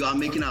 you are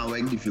making our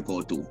work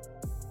difficult too.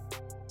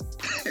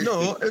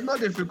 No, it's not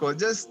difficult.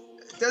 Just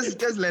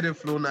let it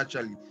flow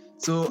naturally.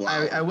 So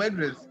wow. I worked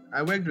with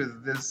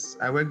this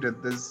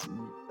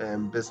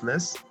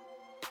business.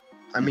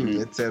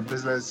 It's a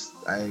business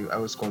I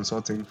was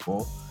consulting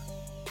for,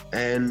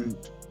 and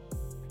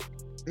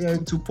they're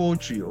into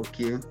poultry,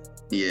 okay?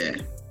 Yeah.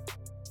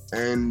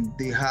 And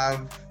they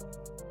have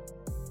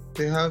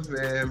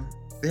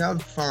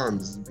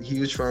farms,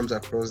 huge farms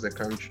across the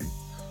country.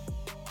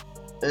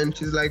 And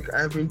she's like,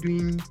 I've been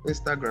doing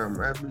Instagram,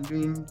 I've been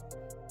doing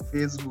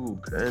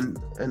Facebook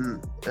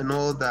and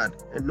all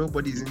that, and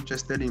nobody's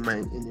interested in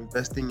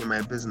investing in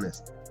my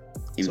business.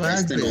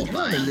 Investing so or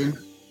buying?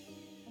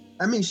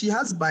 I mean, she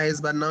has buyers,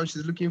 but now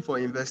she's looking for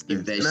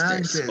investors.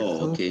 Investors.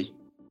 Okay.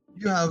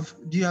 Do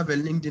you have a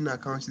LinkedIn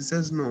account? She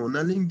says no.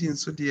 Now LinkedIn,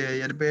 so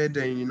you're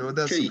better, you know,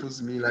 that's supposed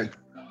to be like,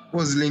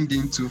 what's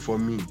LinkedIn to for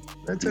me?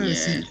 I tell you,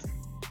 see,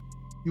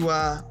 you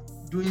are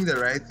doing the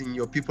right thing.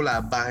 Your people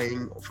are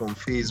buying from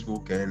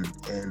Facebook and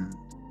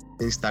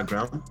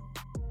Instagram,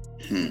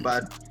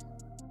 but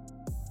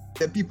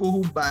the people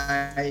who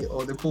buy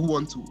or the people who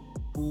want to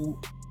who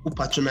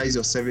patronize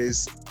your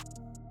service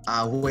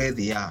are where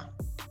they are.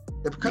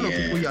 The kind of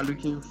people you are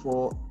looking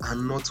for are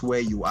not where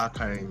you are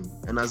currently,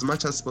 and as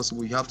much as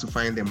possible, you have to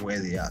find them where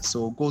they are.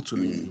 So go to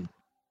LinkedIn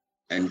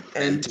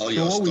and tell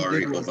your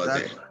story over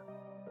there.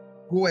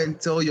 Go and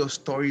tell your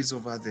stories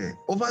over there.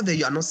 Over there,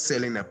 you are not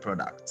selling a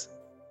product.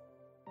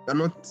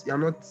 You're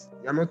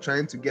not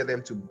trying to get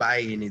them to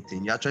buy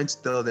anything. You are trying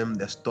to tell them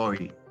the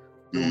story.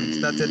 So we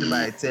started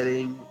by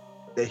telling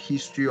the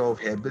history of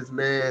her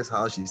business,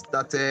 how she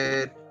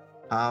started,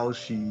 how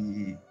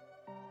she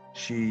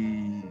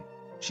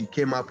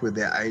came up with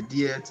the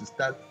idea to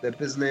start the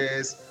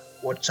business,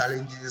 what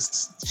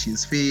challenges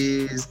she's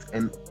faced,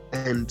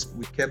 and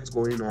we kept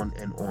going on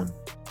and on.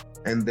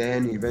 And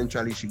then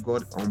eventually she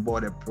got on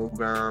board a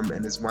program,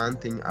 and it's one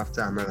thing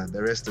after another.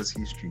 The rest is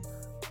history.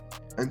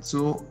 And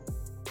so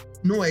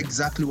know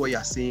exactly what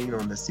you're saying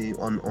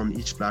on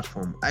each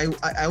platform. I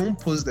won't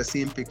post the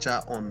same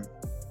picture on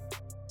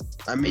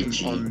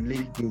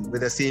LinkedIn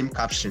with the same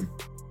caption.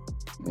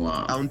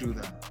 Wow. I won't do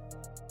that.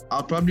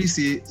 I'll probably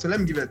say, so let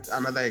me give it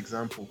another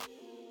example.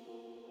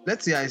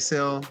 Let's say I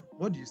sell,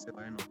 what do you sell?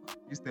 I know. Do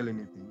you sell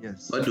anything?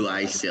 Yes. What do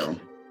I sell?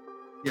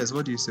 Yes,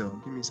 what do you sell?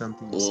 Give me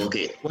something.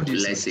 Okay. What do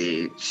you Let's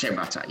say shea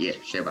butter. Yeah,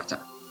 shea butter.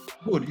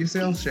 Good. You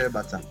sell shea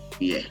butter.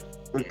 Yeah.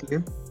 Okay.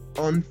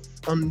 On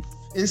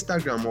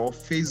Instagram or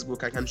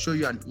Facebook, I can show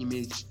you an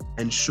image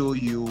and show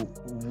you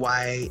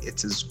why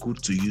it is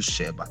good to use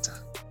shea butter.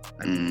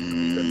 Like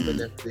the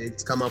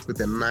benefits, come up with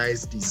a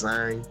nice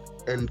design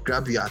and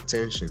grab your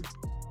attention.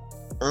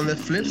 On the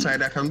flip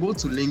side, I can go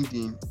to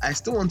LinkedIn. I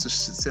still want to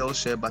sell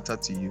shea butter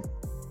to you.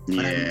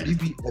 But I will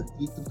give you a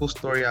beautiful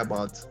story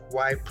about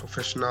why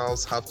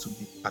professionals have to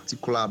be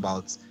particular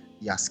about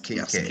their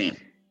skincare.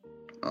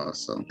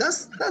 Awesome.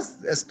 That's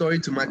a story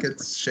to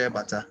market shea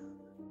butter.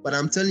 But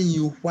I'm telling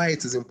you why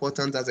it is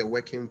important as a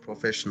working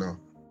professional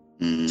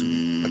to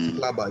be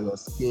particular about your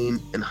skin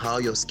and how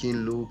your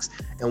skin looks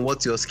and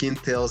what your skin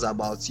tells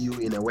about you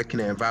in a working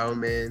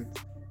environment.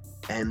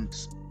 And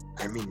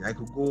I mean, I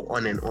could go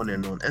on and on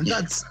and on. And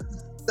that's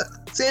the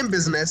same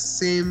business,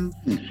 same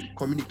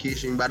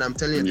communication, but I'm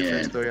telling you a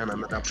different story on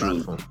another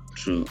platform.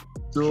 True.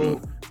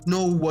 So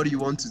know what you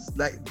want to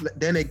like.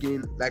 Then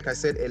again, like I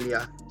said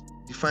earlier,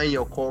 define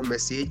your core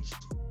message.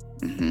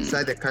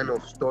 Decide the kind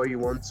of story you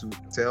want to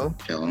tell,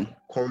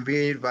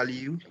 convey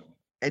value,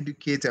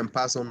 educate and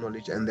pass on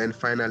knowledge, and then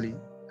finally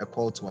a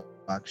call to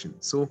action.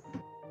 So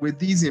with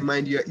these in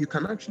mind, you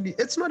can actually,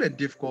 it's not a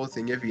difficult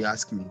thing if you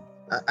ask me.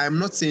 I'm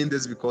not saying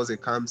this because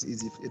it comes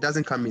easy. It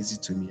doesn't come easy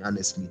to me,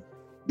 honestly.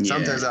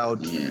 Sometimes I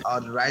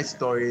would write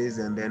stories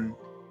and then,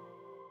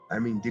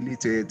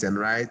 delete it and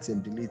write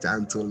and delete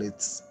until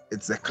it's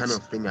the kind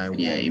of thing I want.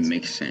 Yeah, it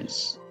makes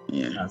sense.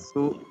 Yeah.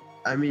 So,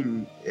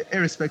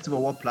 irrespective of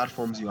what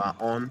platforms you are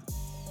on,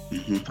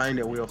 find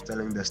a way of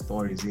telling the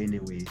stories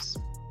anyways.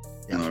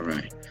 Yeah. All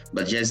right.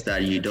 But just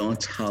that you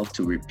don't have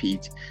to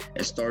repeat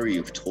a story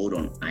you've told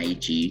on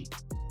IG,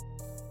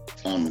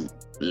 on,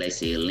 let's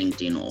say,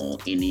 LinkedIn or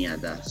any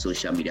other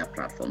social media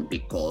platform,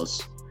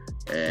 because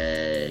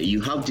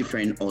you have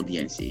different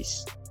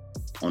audiences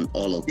on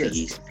all of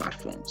these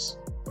platforms,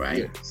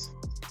 right? Yes.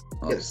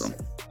 Awesome.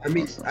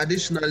 Yes.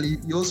 Additionally,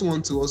 you also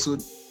want to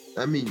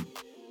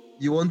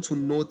you want to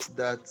note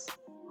that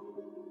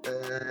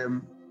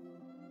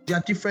there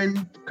are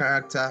different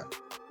character,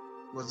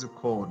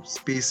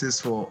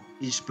 spaces for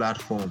each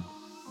platform.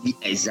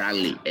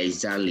 Exactly.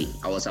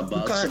 I was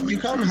about you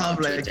can't have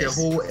like a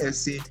whole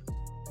essay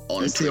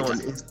on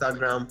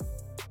Instagram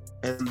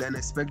and then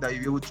expect that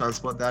you'll be able to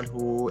transport that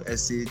whole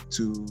essay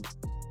to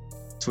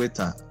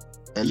Twitter.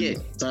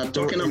 But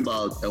talking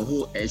about a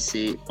whole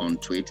essay on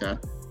Twitter,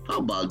 how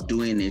about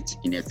doing it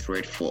in a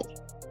thread form?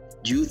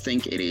 Do you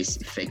think it is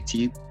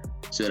effective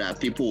so that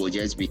people will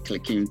just be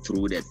clicking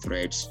through the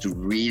threads to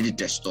read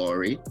the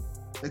story?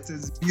 It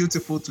is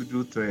beautiful to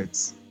do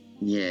threads.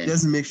 Yeah.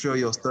 Just make sure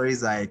your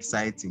stories are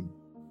exciting.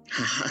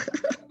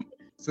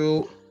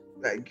 So,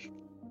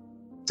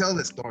 tell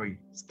the story.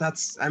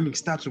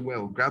 Start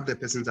well. Grab the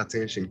person's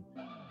attention.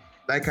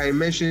 Like I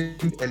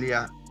mentioned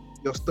earlier,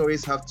 your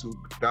stories have to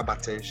grab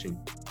attention.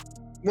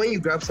 When you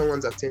grab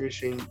someone's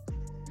attention,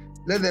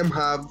 let them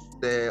have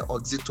the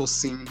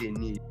oxytocin they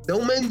need. The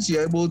moment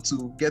you're able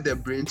to get their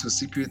brain to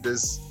secrete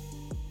this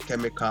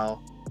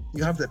chemical,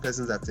 you have the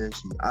person's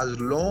attention. As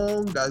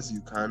long as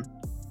you can,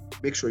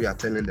 make sure you are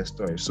telling the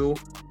story. So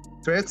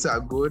threads are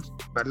good,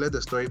 but let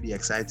the story be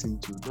exciting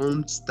too.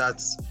 Don't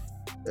start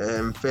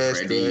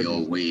First, Ready third,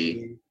 your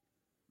way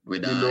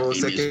with you know, image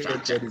second,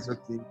 structure. third is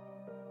okay.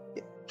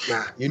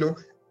 Yeah, you know,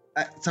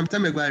 some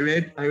time ago I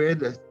read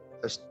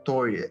a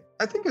story.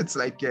 I think it's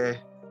like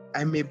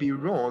I may be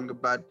wrong,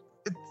 but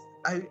it's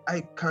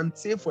I can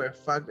say for a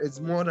fact it's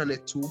more than a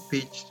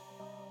two-page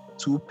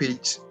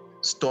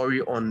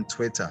story on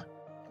Twitter.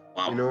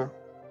 Wow. You know,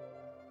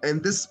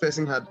 and this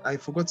person had, I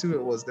forgot who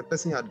it was. The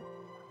person had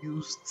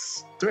used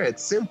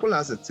threads, simple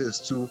as it is,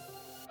 to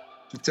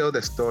tell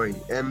the story,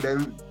 and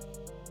then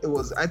it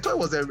was. I thought it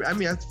was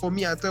for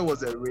me, I thought it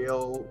was a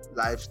real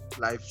life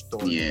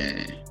story.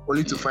 Yeah.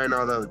 Only to find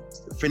out that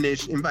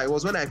finish. In fact, it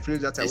was when I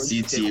finished that I went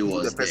to check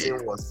who the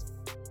person was,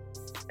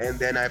 and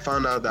then I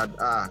found out that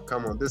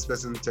come on, this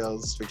person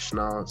tells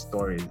fictional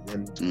stories,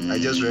 and I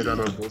just read one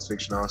of those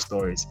fictional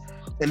stories,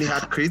 and he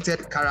had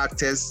created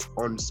characters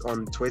on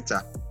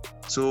Twitter.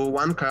 So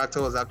one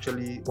character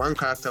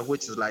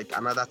which is like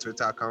another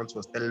Twitter account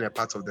was telling a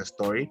part of the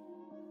story,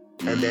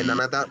 and then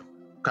another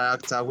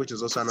character which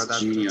is also another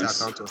Twitter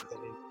account was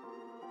telling.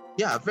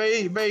 Yeah,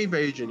 very, very,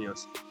 very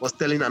genius. Was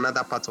telling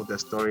another part of the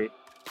story,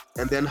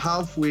 and then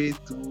halfway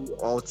through,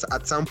 or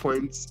at some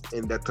point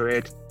in the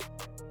thread,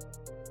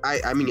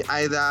 I mean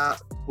either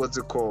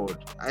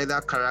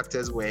either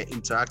characters were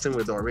interacting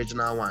with the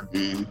original one.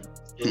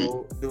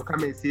 So they'll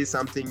come and say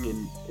something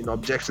in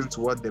objection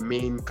to what the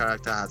main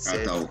character has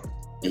said.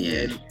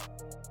 Yeah.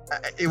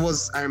 It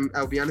was,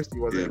 I'll be honest, it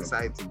was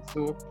exciting.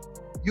 So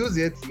use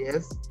it,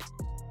 yes,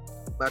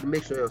 but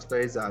make sure your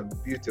stories are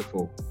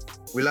beautiful.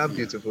 We love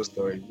beautiful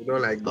stories. We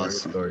don't like boring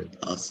stories.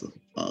 Awesome.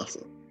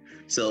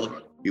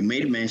 So you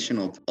made mention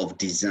of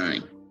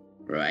design,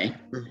 right?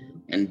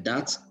 And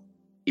that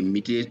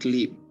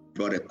immediately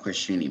brought a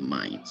question in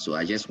mind. So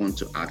I just want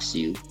to ask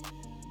you,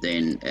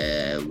 then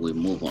we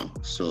move on.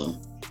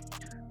 So,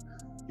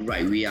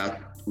 right, we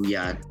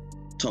are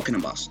talking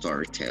about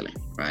storytelling,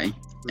 right?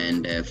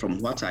 And from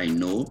what I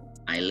know,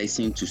 I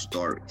listen to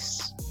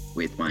stories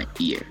with my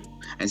ear,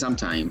 and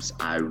sometimes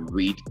I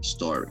read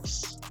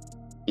stories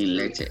in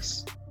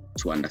letters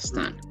to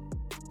understand.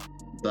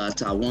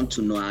 But I want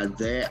to know, are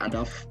there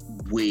other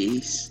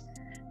ways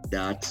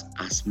that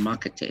as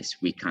marketers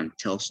we can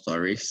tell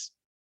stories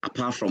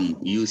apart from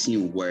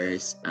using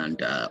words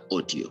and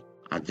audio?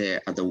 Are there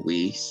other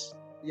ways?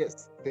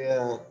 Yes,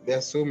 there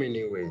are so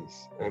many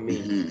ways. I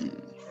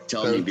mean,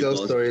 tell me, because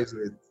tell stories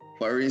with.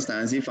 For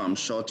instance, if I'm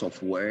short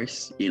of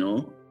words, you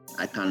know,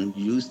 I can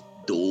use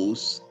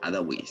those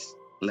other ways.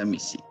 Let me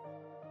see.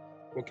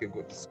 Okay,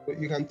 good. So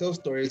you can tell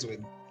stories with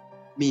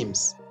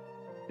memes.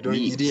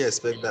 You didn't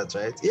expect that,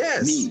 right?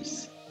 Yes.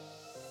 Memes.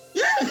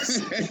 Yes.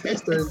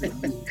 Stories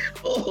with memes.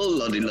 Oh,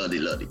 lordy.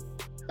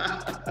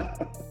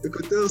 You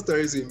could tell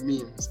stories with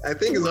memes. I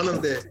think it's one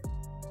of the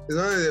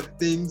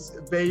things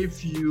very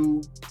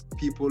few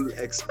people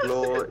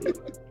explore in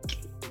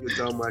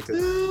digital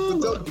marketing. You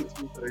could tell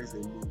beautiful stories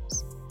with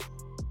memes.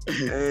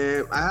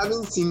 I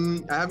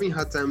haven't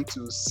had time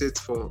to sit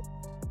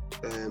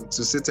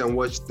and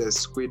watch the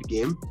Squid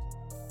Game,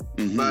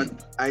 but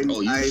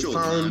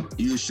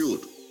you should.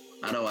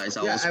 Otherwise,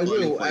 I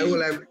will.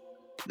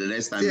 The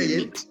next time we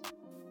meet,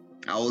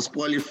 I will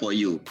spoil it for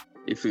you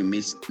if we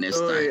miss next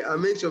time. I'll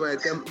make sure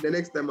the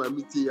next time I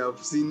meet you,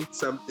 I've seen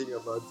something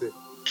about it.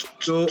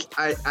 So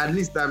at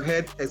least I've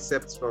heard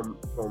excerpts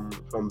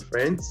from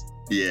friends.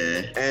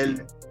 Yeah.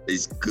 And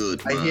it's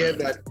good. I hear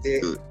that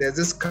there's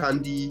this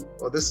candy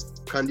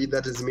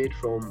that is made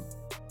from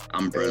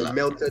umbrella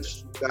melted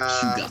sugar.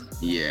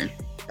 Yeah.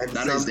 And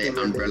that is the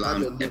umbrella.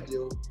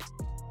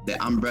 The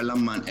Umbrella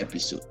Man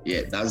episode.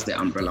 Yeah, that's the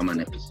Umbrella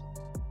Man episode.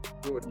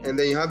 Good. And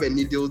then you have a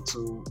needle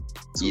to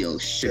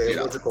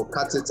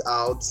cut it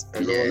out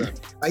and all that.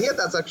 I hear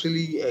that's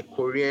actually a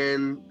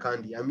Korean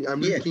candy. I'm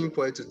looking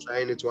forward to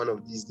trying it one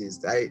of these days.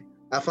 I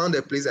found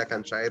a place I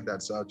can try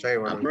that, so I'll try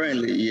one.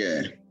 Apparently,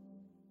 yeah.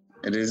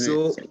 It is.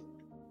 So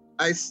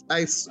I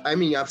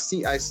mean I've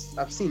seen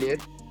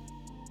it.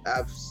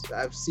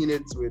 I've seen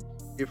it with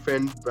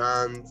different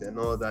brands and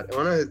all that. And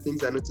one of the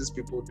things I notice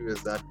people do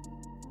is that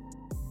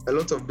a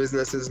lot of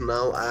businesses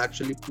now are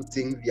actually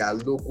putting their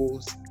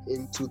logos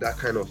into that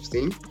kind of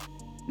thing,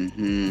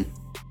 and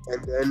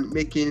then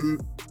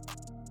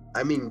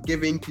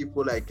giving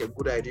people like a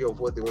good idea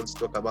of what they want to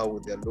talk about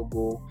with their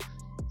logo.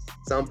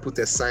 Some put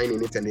a sign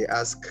in it and they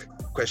ask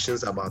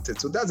questions about it.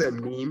 So that's a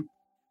meme,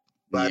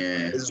 but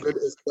it's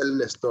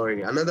telling a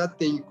story. Another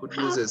thing you could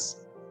use is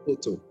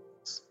photo.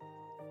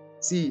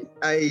 See,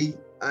 I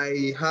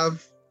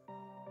have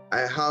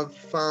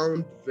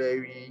found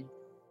very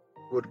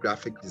good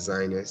graphic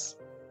designers,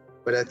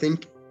 but I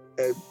think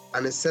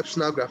an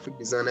exceptional graphic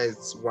designer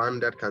is one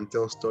that can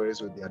tell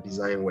stories with their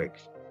design work.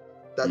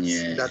 That's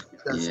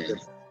the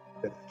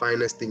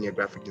finest thing a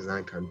graphic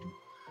designer can do.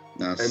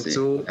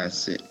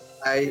 That's it.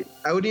 I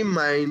wouldn't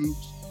mind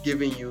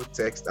giving you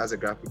text as a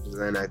graphic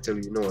designer. I tell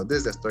you, no, this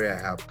is the story I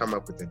have. Come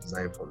up with a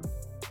design for me.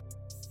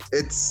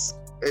 It's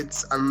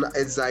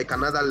like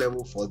another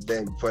level for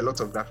them, for a lot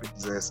of graphic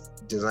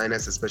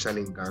designers,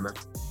 especially in Ghana.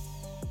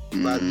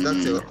 But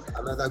that's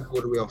another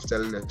good way of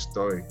telling a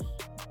story.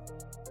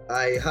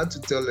 I had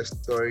to tell a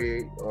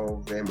story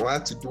of or I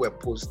had to do a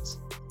post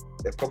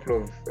a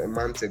couple of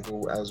months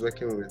ago. I was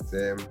working with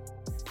a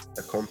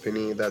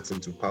company that's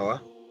into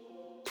power,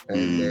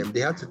 and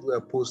they had to do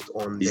a post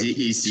on. Is it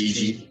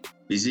ECG?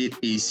 Is it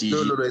ECG?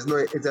 No, it's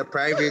not. It's a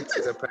private.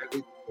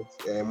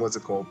 What's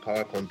it called?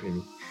 Power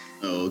company.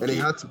 Oh, okay.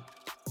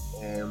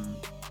 And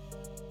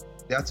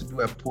they had to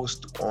do a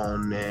post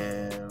on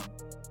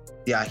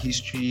their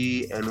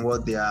history and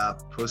what their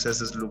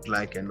processes look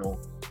like and all.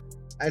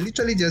 I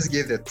literally just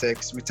gave the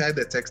text. We typed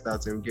the text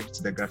out and gave it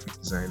to the graphic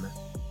designer.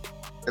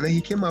 And then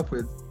he came up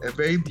with a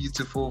very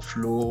beautiful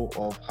flow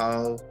of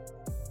how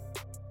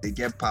they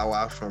get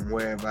power from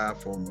wherever,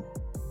 from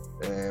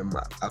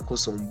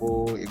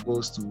Akosombo, it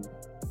goes to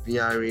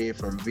VRA,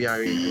 from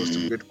VRA it goes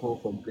to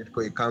Gridco, from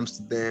Gridco it comes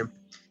to them.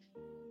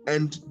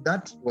 And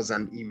that was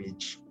an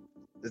image.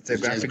 It's a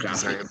graphic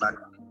design, but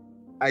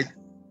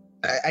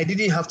I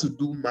didn't have to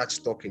do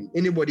much talking.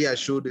 Anybody I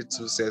showed it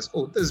to says,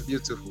 "Oh, this is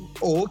beautiful.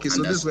 Oh, okay,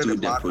 so this is where the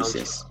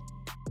process."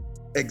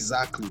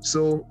 Exactly.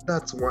 So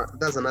that's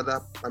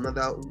another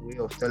way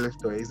of telling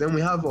stories. Then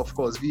we have, of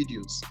course,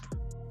 videos.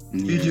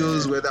 Yeah.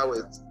 Videos, whether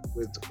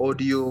with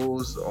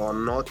audios or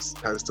not,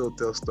 can still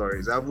tell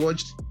stories. I've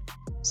watched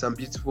some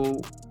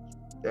beautiful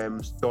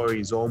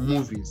stories or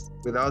movies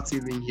without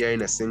even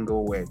hearing a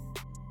single word.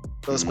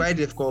 It was quite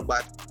difficult,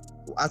 but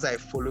as I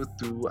followed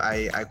through,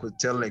 I could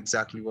tell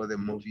exactly what the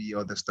movie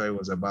or the story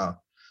was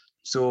about.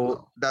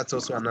 So that's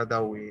also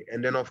another way.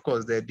 And then, of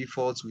course, the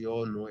defaults we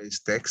all know is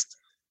text.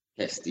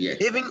 Yes, yeah.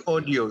 Even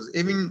audios,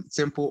 even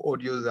simple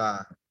audios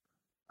are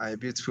a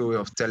beautiful way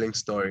of telling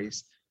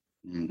stories.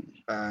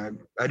 I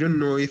don't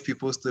know if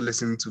people still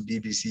listen to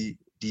BBC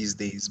these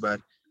days,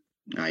 but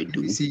I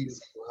do. BBC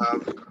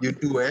you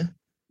do, eh?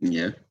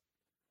 Yeah.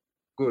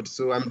 Good.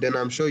 So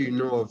I'm sure you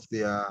know of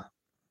their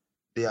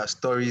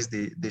stories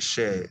they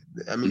share.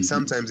 I mean,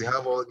 sometimes they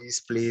have all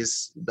these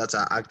plays that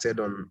are acted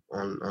on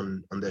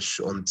the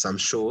show, on some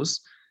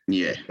shows.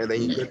 Yeah. And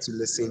then you get to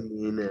listen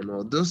in and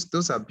all.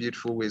 Those are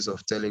beautiful ways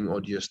of telling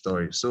audio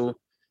stories. So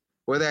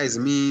whether it's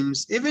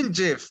memes, even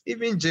GIFs,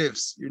 even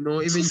GIFs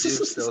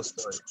tell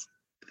stories.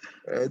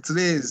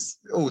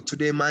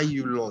 Today Man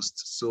U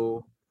lost.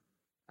 So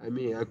I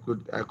mean, I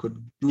could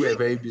do a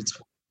very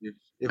beautiful GIF.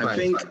 I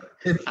think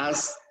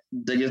as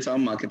digital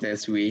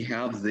marketers, we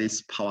have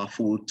this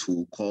powerful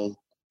tool called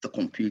the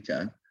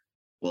computer.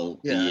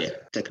 The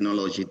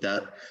technology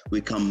that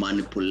we can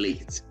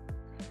manipulate.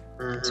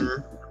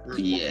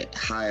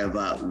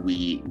 However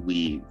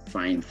we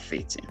find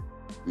fitting.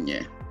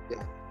 Yeah.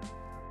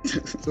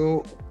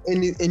 So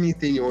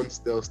anything you want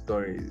to tell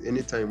stories,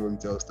 anytime you want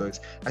to tell stories.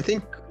 I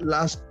think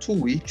last 2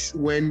 weeks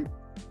when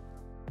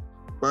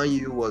Man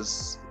U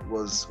was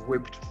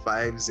whipped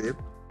 5-0.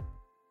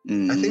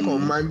 I think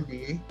on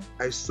Monday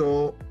I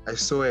saw a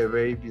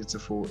very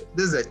beautiful.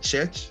 This is a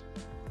church,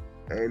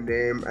 and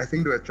I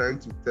think they were trying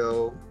to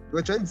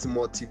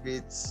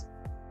motivate.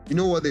 You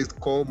know what they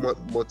call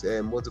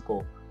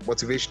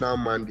motivational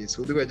Monday.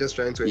 So they were just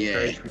trying to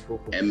encourage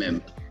people.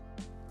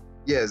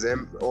 Yes,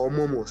 or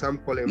Momo. Some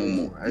call it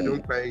Momo. I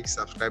don't quite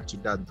subscribe to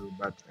that though.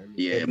 But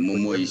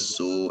Momo is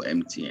so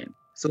MTN.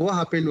 So what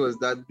happened was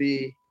that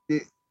they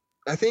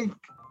I think.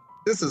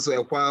 This is a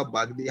while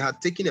back. They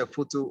had taken a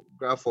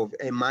photograph of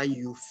a Man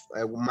U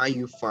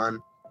fan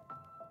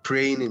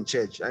praying in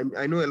church.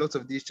 I know a lot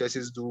of these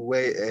churches do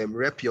wear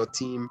rep your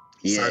team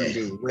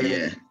Sunday,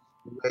 wear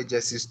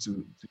jerseys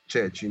to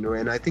church,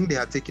 and I think they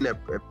had taken a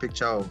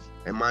picture of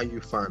a Man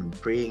U fan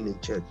praying in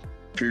church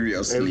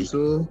previously. And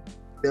so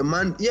the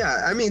man,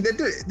 I mean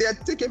they are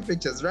taking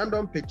pictures,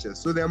 random pictures.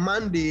 So the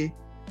Monday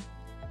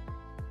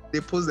they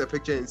post the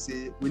picture and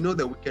say, "We know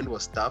the weekend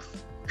was tough,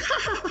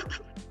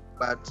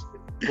 but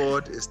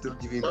God is still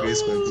giving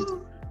grace for it."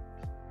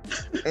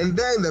 And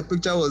then the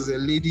picture was a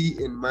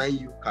lady in Man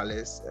U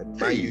colors and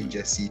Man U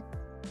jersey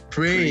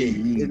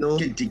praying.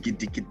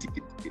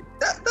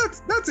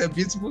 That's a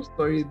beautiful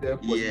story there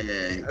for you.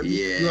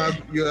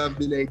 You have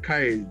been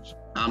encouraged.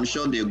 I'm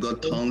sure they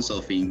got tons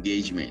of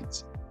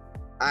engagement.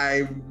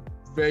 I'm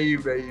very,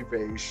 very,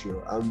 very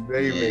sure. I'm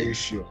very, very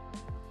sure.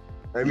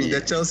 I mean, the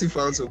Chelsea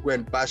fans will go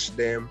and bash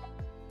them.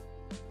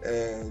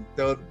 And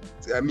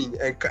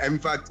in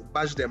fact,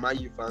 bash the Man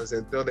U fans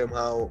and tell them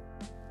how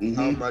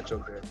much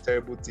of a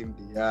terrible team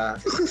they are.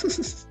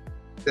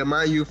 The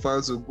Man U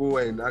fans will go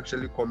and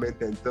actually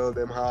comment and tell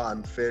them how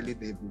unfairly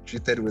they've been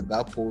treated with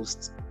that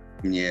post.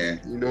 The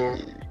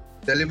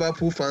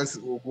Liverpool fans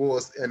will go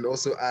and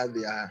also add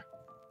their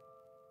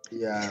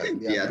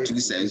 2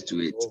 cents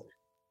to it.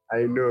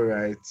 I know,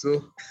 right?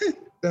 So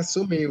there's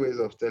so many ways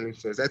of telling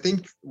stories. I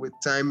think with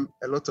time,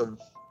 a lot of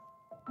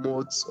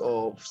modes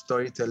of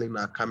storytelling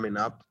are coming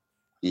up.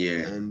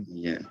 And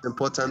it's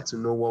important to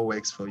know what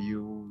works for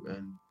you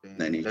and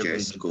then you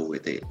just go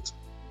with it.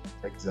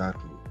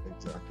 Exactly.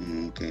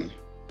 Okay.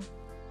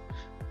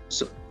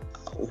 So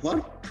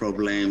what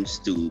problems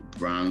do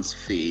brands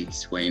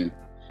face when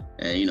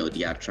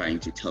they are trying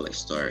to tell a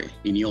story,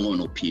 in your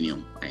own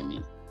opinion? I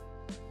mean.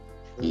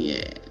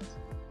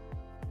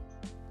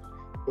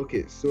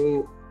 Okay,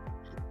 so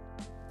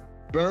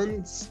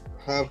brands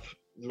have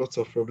lots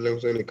of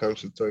problems when it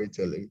comes to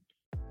storytelling.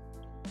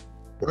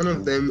 One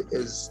of them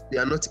is they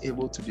are not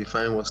able to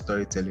define what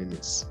storytelling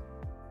is.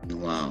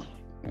 Wow.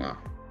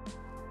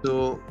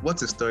 So,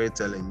 what is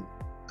storytelling?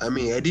 I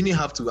mean, I didn't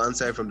have to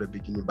answer it from the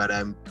beginning, but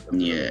I'm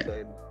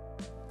Yeah.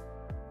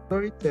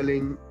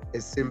 Storytelling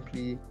is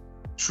simply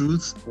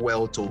truth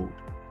well told.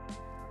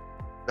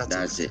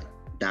 That's it.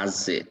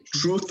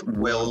 Truth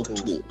well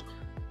told.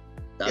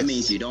 That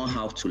means you don't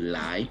have to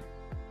lie.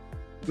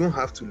 You don't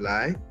have to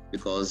lie.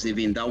 Because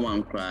even that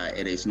one cry,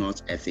 it is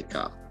not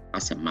ethical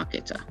as a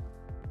marketer.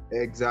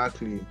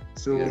 Exactly.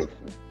 So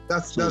Beautiful.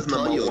 that's tell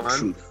number your one.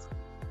 Truth,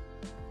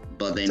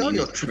 but then Tell in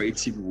your a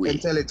creative way.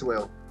 and tell it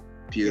well.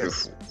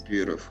 Beautiful. Yes.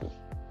 Beautiful.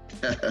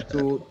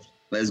 So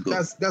let's go.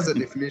 That's the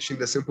definition,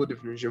 the simple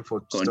definition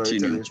for Continue.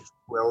 storytelling,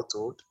 well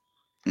told.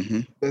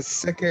 Mm-hmm. The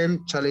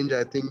second challenge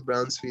I think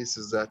brands face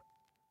is that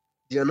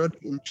they are not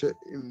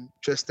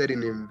interested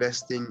in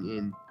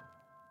investing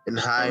in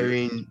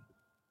hiring.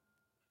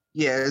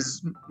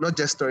 Yes, not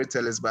just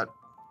storytellers, but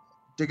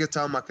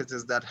digital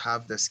marketers that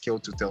have the skill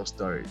to tell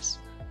stories.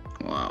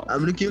 Wow.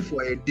 I'm looking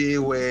for a day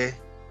where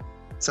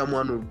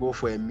someone will go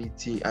for a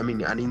meeting,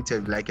 an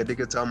interview, like a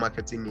digital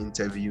marketing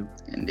interview,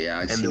 and they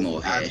ask and him they or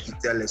will her have to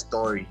tell a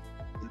story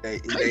in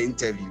the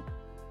interview.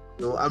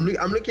 So I'm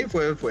looking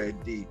for it for a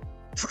day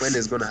when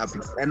it's gonna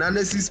happen. And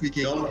honestly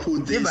speaking, don't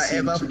put this if I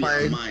ever into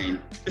their find mind.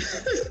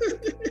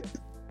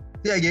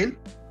 Say again.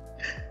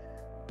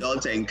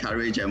 Don't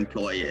encourage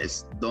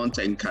employers.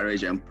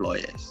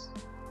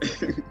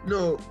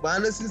 No, but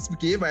honestly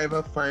speaking, if I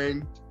ever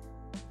find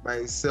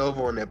myself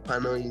on a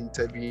panel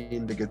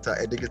interviewing a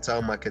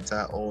digital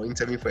marketer or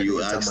interviewing for a you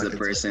digital ask marketer, the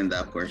person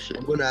that question.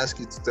 I'm gonna ask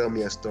you to tell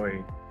me a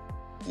story.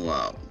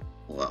 Wow.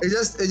 It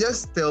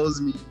just tells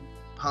me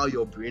how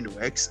your brain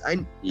works.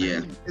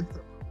 Yeah.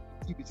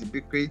 It's a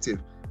bit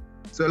creative.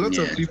 So a lot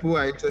of people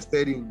are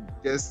interested in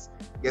just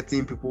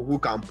getting people who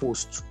can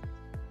post.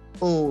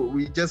 Oh,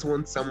 we just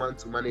want someone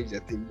to manage the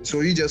thing.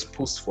 So you just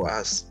post for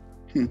us.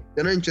 They're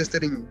not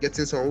interested in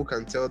getting someone who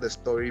can tell the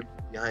story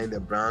behind the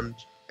brand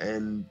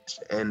and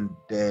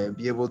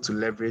be able to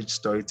leverage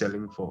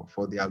storytelling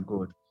for their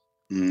good.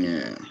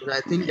 Yeah. And I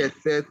think the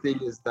third thing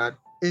is that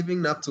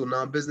even up to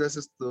now,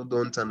 businesses still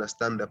don't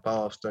understand the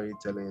power of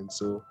storytelling.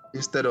 So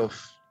instead of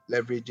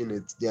leveraging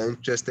it, they are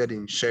interested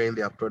in sharing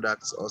their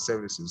products or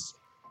services.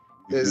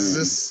 There's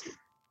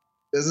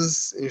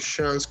this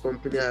insurance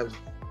company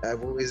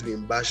I've always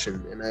been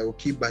bashing, and I will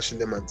keep bashing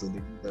them until they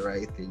do the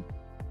right thing.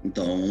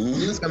 Don't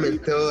just come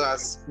and tell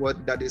us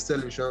that they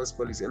sell insurance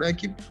policy, and I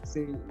keep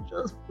saying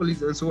insurance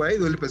policy. And so why are you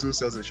the only person who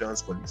sells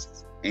insurance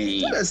policies?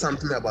 Tell us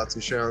something about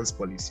insurance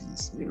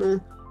policies.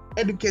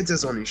 Educate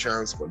us on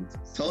insurance policies.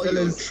 Tell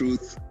your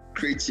truth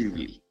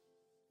creatively.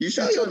 You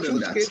should tell tell your them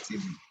truth that.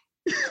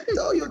 Creatively.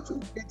 Tell your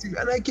truth creatively.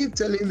 And I keep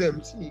telling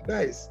them, see,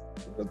 guys,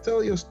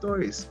 tell your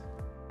stories.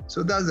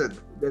 So that's it.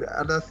 The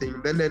other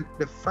thing. Then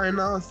the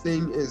final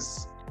thing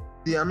is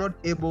they are not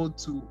able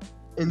to,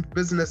 in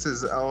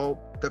businesses,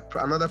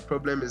 another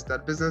problem is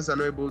that businesses are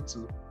not able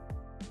to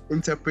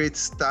interpret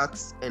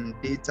stats and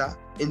data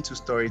into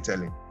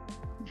storytelling.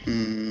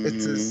 It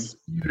is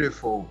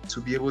beautiful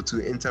to be able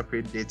to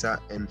interpret data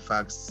and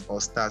facts or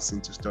stats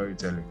into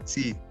storytelling.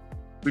 See,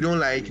 we don't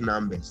like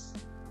numbers.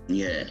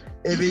 Yeah.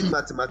 Even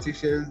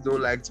mathematicians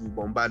don't like to be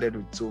bombarded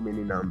with so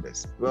many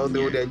numbers. Well,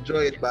 they would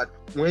enjoy it, but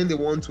when they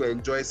want to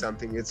enjoy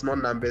something, it's not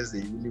numbers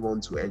they really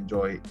want to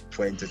enjoy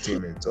for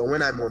entertainment. Or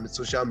when I'm on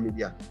social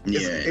media,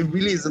 it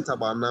really isn't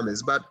about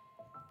numbers, but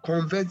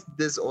convert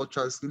this or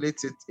translate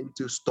it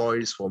into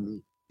stories for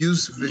me.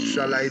 Use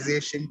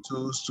visualization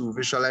tools to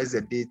visualize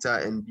the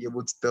data and be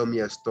able to tell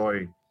me a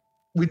story.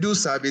 We do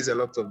surveys a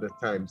lot of the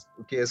times.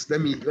 Okay, so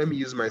let me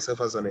use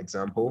myself as an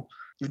example.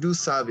 We do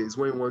surveys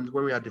when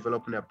we are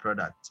developing a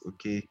product.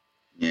 Okay.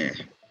 Yeah.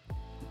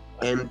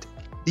 And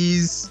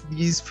these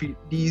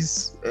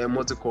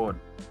what's it called?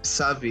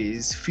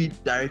 Surveys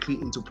feed directly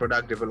into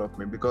product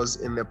development, because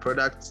in the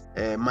product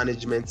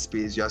management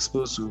space, you are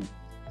supposed to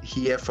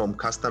hear from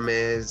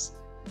customers.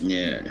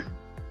 Yeah.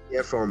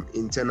 Hear from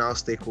internal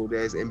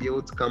stakeholders and be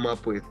able to come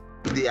up with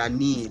their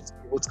needs,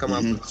 be able to come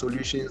up with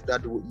solutions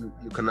that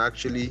you can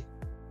actually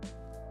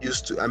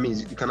use to,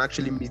 you can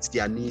actually meet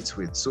their needs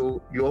with.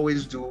 So you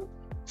always do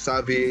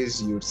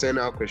surveys, you send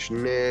out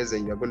questionnaires,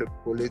 and you're going to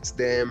collate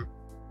them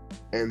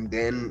and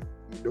then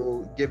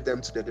give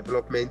them to the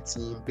development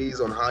team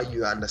based on how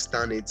you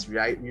understand it,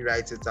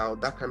 rewrite it out,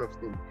 that kind of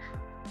thing.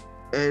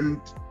 And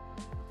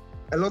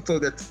a lot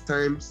of the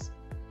times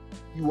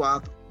you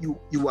are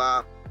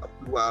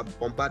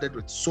bombarded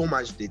with so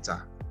much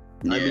data.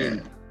 Yeah.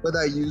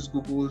 Whether you use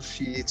Google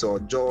Sheets or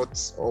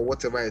Jots or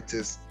whatever it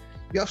is,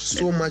 you have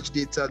so much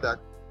data that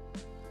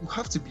you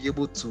have to be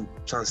able to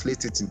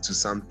translate it into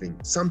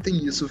something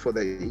useful for the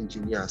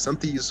engineer,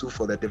 something useful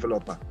for the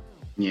developer,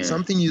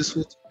 something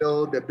useful to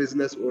tell the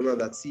business owner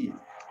that, see,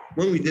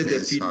 when we did the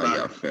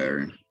feedback,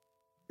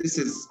 this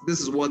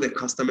is what the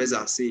customers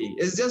are saying.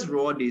 It's just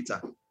raw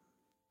data.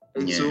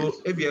 And so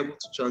if you're able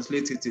to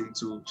translate it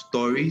into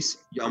stories,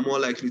 you are more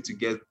likely to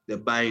get the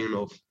buying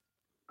of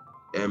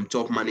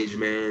top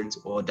management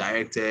or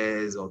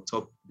directors or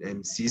top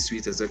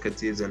C-suite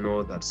executives and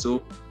all that.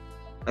 So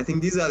I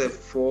think these are the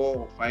 4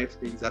 or 5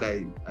 things that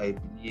I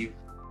believe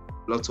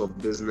lots of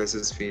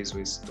businesses face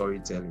with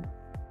storytelling.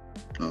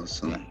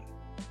 Awesome. Yeah.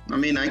 I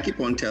mean, I keep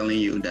on telling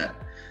you that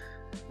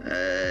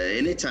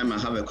anytime I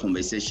have a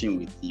conversation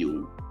with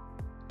you,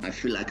 I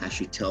feel like I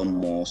should tell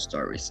more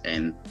stories,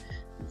 and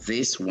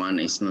this one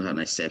is not an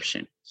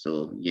exception.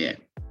 So yeah,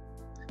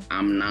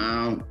 I'm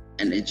now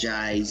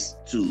energized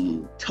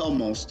to tell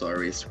more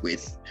stories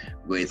with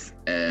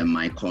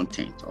my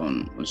content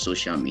on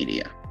social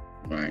media,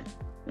 right?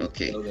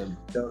 Okay. Tell them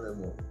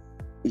more.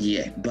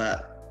 Yeah,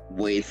 but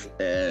with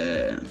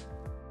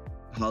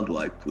how do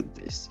I put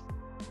this?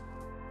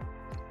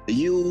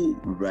 You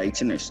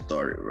writing a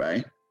story,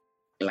 right?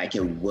 Like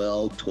a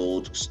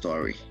well-told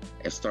story,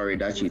 a story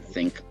that you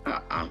think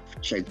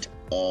I've checked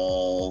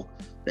all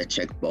the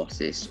check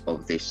boxes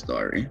of this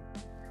story,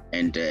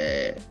 and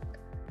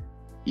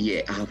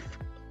I've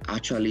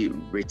actually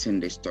written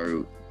the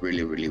story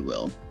really, really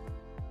well.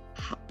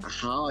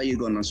 How are you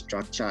gonna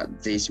structure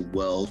this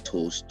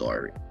well-told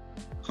story?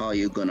 How are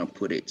you gonna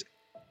put it?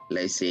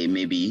 Let's say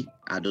maybe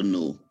I don't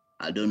know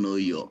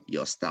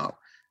your style,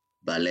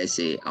 but let's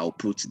say I'll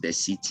put the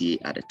CTA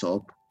at the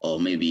top, or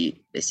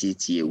maybe the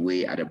CTA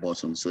way at the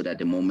bottom, so that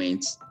the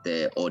moment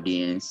the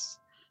audience,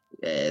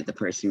 the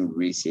person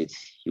reads it,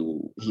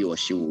 he or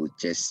she will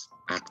just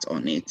act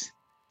on it.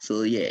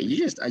 So yeah,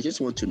 I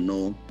just want to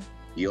know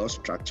your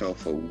structure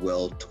of a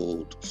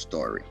well-told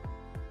story,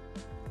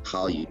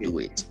 how you do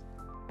it.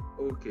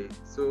 Okay,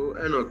 so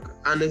Enoch,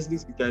 honestly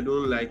speaking, I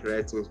don't like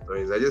writing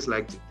stories. I just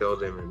like to tell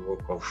them and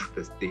walk off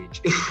the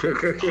stage.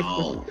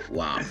 Oh,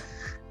 wow.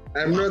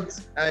 I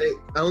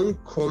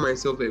don't call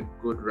myself a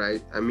good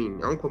writer. I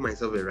don't call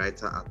myself a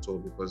writer at all,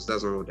 because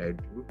that's not what I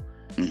do.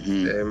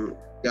 Mm-hmm.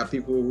 There are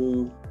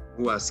people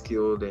who are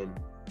skilled and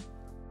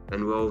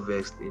well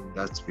versed in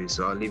that space,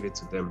 so I'll leave it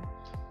to them.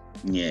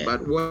 Yeah.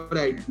 But what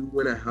I do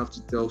when I have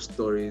to tell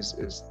stories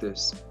is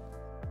this.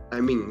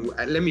 Let me,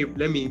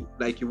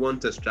 like, you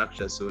want a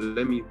structure, so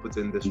let me put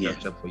in the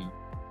structure for you.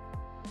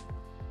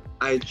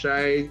 I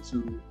try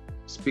to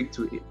speak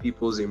to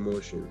people's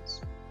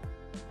emotions.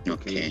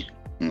 Okay.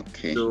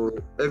 So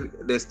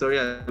the story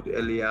I told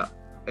early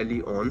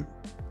on,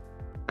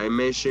 I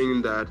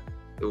mentioned that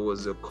it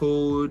was a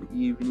cold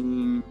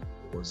evening,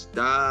 it was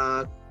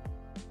dark,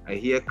 I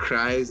hear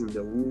cries in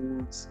the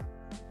woods.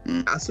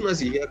 As soon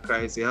as you hear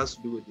cries, it has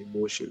to do with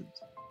emotions.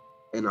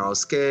 And I was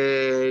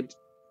scared,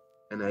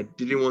 and I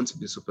didn't want to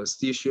be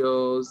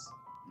superstitious.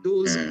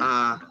 Those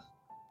are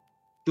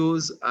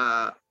lines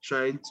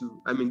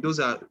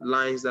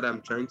that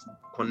I'm trying to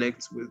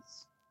connect with.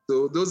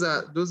 So those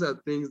are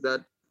things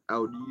that I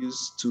would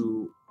use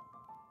to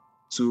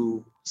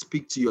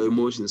speak to your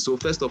emotions. So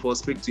first of all,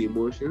 speak to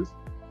emotions.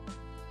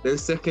 Then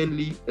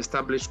secondly,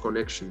 establish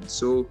connection.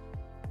 So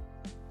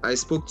I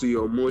spoke to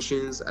your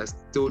emotions. I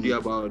told you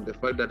about the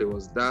fact that it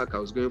was dark. I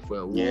was going for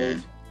a walk. Yeah.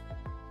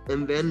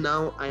 And then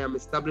now I am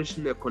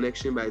establishing a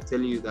connection by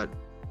telling you that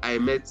I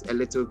met a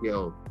little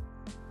girl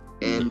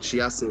and she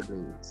has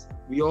siblings.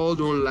 We all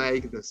don't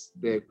like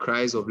the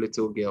cries of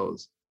little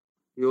girls.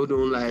 We all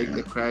don't like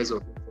the cries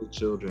of little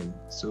children.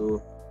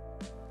 So,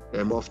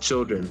 of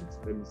children,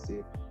 let me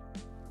say.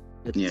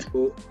 Yeah.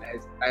 So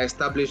I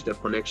established the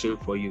connection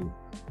for you.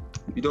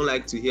 You don't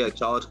like to hear a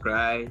child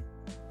cry.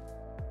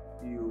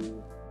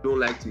 You don't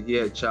like to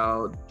hear a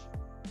child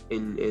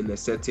in a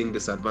certain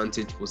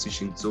disadvantaged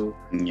position. So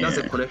that's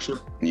a connection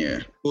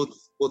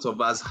both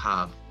of us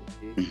have.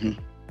 Okay? Mm-hmm.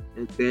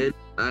 And then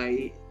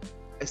I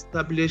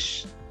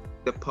establish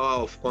the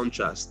power of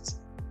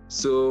contrast.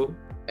 So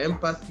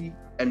empathy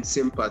and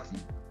sympathy.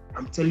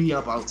 I'm telling you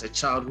about a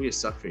child who is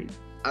suffering.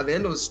 At the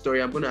end of the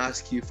story, I'm going to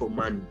ask you for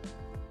money.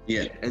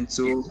 Yeah. And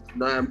so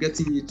now I'm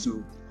getting you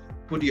to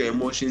put your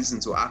emotions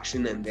into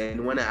action. And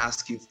then when I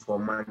ask you for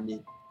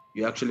money,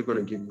 you're actually going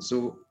to give me.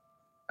 So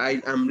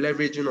I am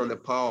leveraging on the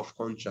power of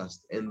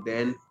contrast, and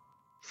then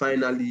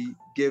finally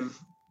give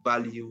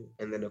value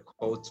and then a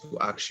call to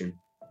action.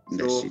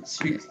 So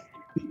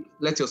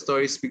let your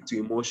story speak to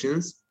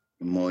emotions.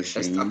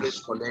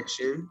 Establish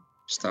connection.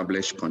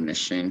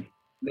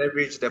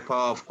 Leverage the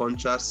power of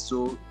contrast.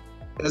 So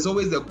there's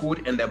always the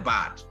good and the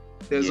bad.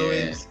 There's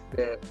always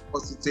the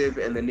positive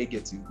and the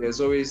negative. There's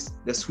always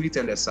the sweet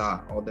and the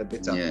sour, or the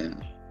bitter. Yeah.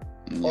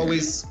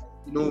 Always,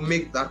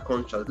 make that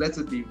contrast. Let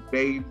it be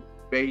very,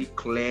 very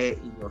clear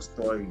in your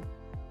story,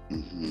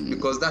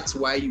 because that's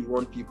why you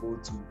want people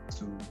to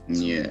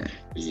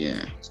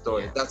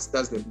story. That's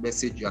the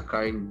message you are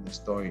carrying in the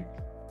story,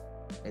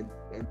 and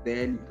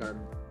then you can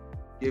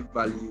give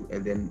value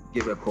and then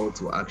give a call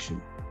to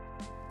action.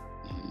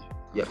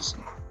 Yes.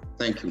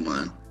 Thank you,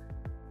 man.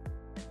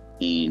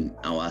 In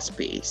our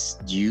space,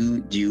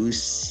 do you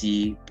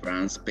see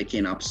brands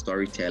picking up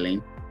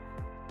storytelling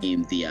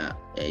in their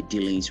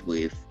dealings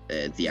with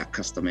their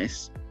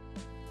customers?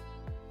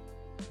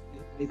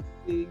 I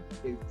think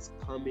it's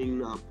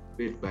coming up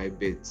bit by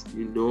bit,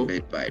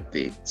 Bit by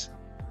bit.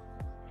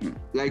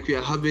 like we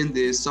are having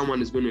this,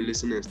 someone is going to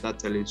listen and start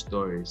telling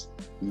stories.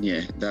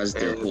 Yeah, that's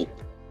the hope.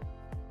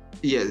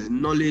 Yes,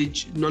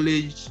 knowledge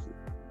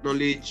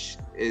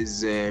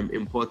is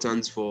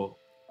important for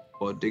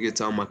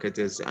digital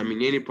marketers. I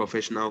mean, any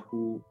professional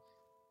who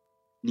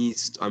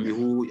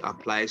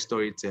applies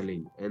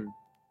storytelling, and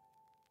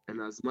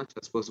as much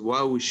as possible,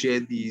 while we share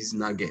these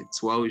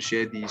nuggets, while we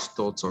share these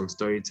thoughts on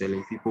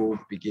storytelling, people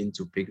begin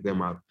to pick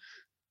them up.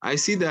 I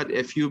see that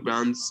a few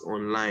brands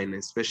online,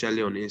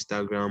 especially on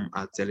Instagram,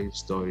 are telling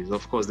stories.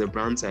 Of course, the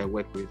brands I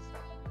work with,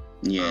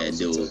 telling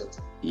stories,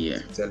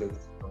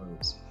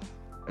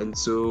 and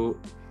so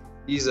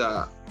these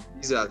are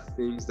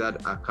things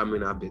that are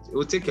coming up. It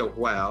will take a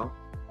while,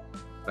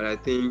 but I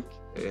think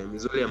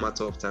it's only a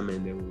matter of time,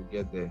 and then we'll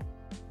get there.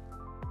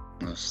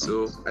 Awesome.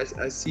 So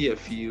I see a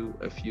few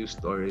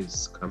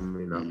stories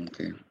coming up.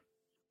 Okay.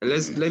 And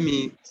let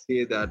me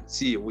say that,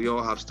 we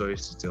all have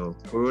stories to tell.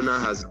 Corona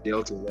has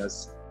dealt with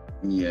us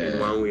in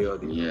one way or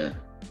the other. Yeah.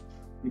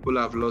 People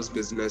have lost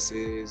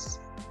businesses.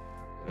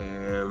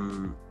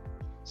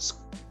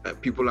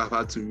 People have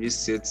had to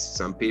resit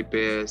some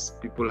papers.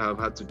 People have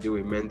had to deal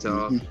with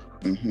mental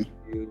issues.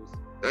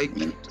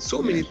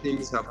 So many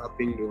things have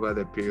happened over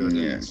the period.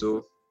 Yeah.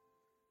 So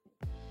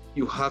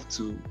you have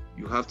to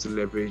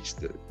leverage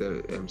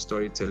the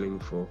storytelling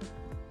for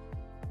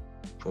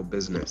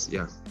business.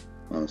 Yeah.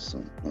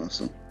 Awesome.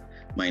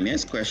 My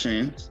next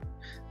question,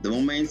 the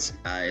moment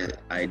I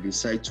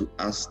decide to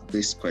ask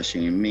this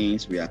question, it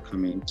means we are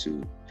coming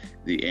to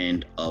the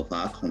end of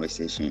our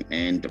conversation.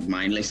 And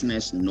my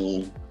listeners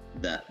know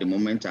that the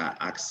moment I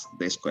ask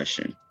this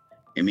question,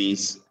 it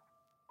means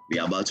we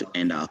are about to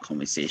end our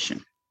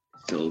conversation.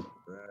 So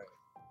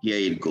here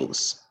it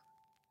goes.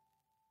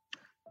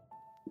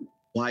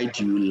 Why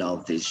do you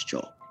love this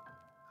job?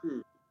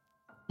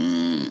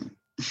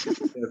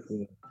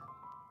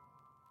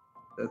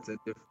 That's a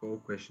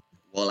difficult question.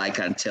 Well, I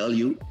can tell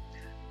you,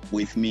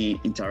 with me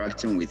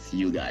interacting with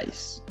you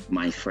guys,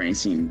 my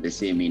friends in the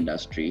same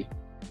industry,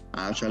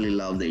 I actually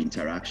love the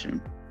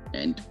interaction.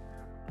 And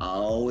I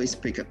always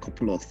pick a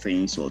couple of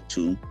things or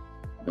two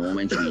the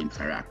moment we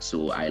interact.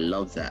 So I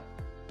love that.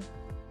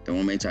 The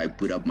moment I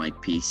put up my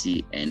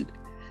PC and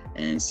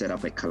set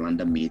up a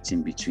calendar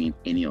meeting between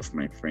any of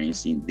my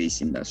friends in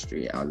this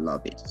industry, I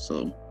love it.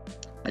 So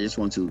I just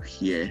want to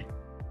hear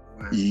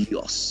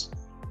yours.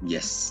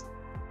 Yes.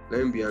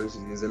 Let me be honest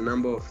with you, there's a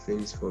number of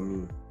things for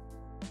me.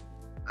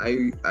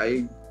 I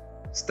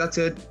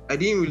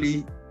didn't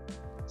really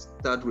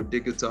start with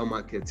digital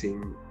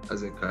marketing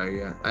as a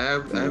career. I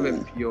have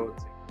a pure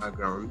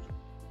background.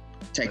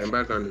 My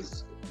background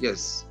is,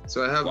 yes.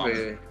 So I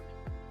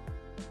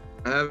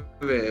have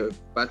a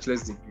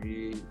bachelor's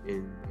degree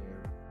in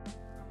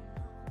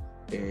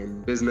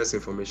business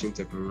information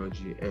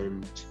technology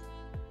and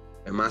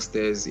a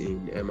master's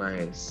in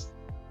MIS.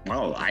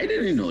 Wow, I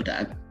didn't know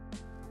that.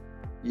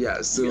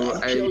 Yeah, so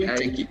yes.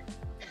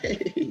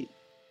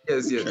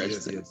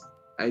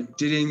 I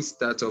didn't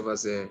start off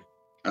as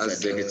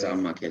digital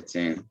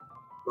marketing.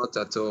 Not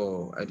at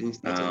all. I didn't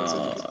start off as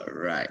a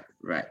digital.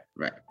 Right.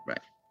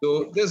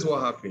 So this is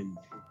what happened.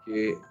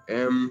 Okay.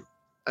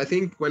 I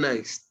think when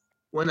I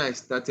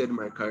started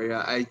my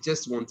career, I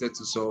just wanted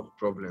to solve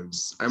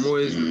problems. I'm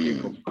always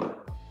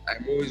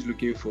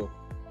looking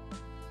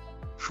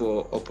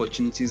for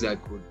opportunities I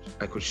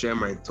could share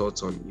my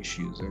thoughts on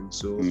issues. And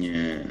so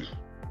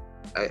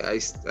I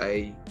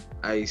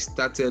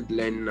started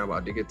learning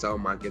about digital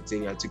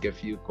marketing. I took a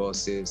few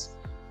courses,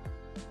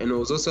 and it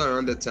was also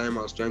around the time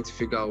I was trying to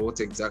figure out what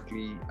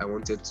exactly I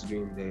wanted to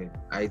do in the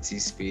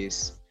IT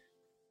space.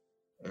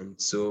 And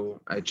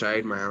so I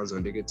tried my hands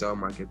on digital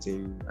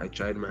marketing. I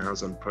tried my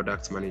hands on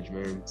product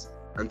management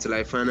until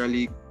I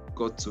finally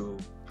got to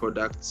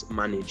product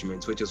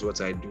management, which is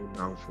what I do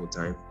now full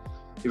time,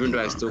 even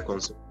though I still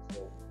consult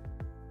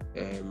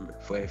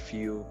for a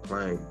few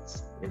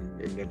clients in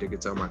the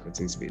digital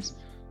marketing space.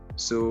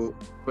 So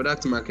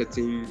product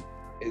marketing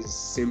is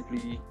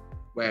simply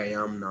where I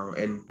am now,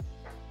 and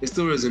it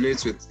still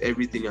resonates with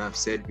everything I've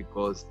said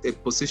because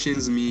it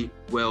positions me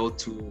well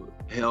to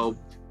help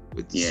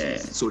with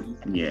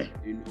solutions.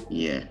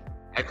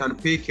 I can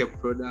pick a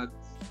product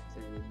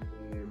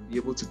and be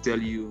able to tell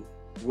you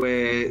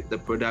where the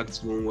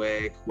product won't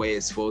work, where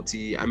it's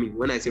faulty. I mean,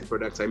 when I say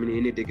product, I mean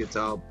any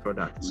digital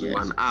product. So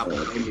an app,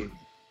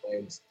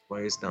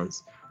 for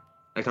instance,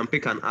 I can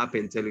pick an app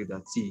and tell you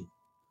that,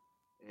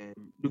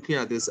 looking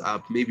at this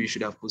app, maybe you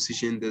should have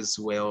positioned this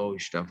well, you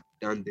should have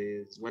done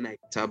this. When I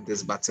tap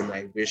this button,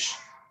 I wish,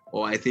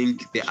 or I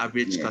think the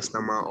average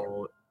customer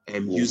or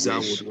user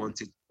would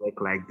want it to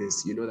work like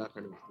this, that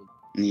kind of thing.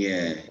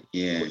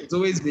 It's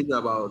always been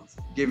about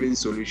giving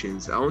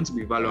solutions. I want to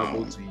be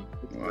valuable to you,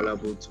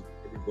 valuable to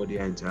everybody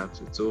I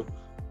interact with. So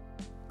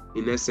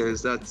in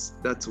essence,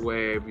 that's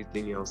where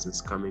everything else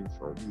is coming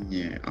from.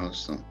 Yeah,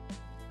 awesome.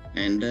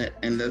 And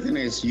the thing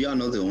is, you are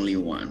not the only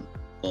one,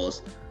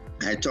 because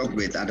I talked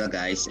with other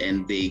guys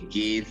and they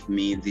gave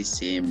me the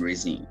same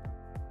reason,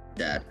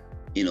 that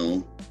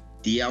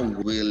their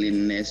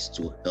willingness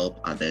to help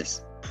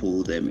others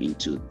pull them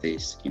into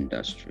this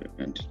industry.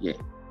 And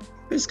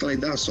basically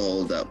that's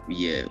all that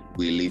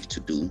we live to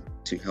do,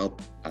 to help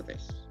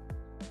others.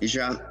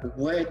 Isha,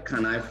 where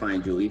can I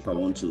find you if I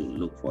want to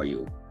look for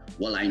you?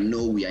 Well, I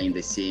know we are in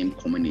the same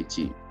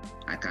community.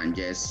 I can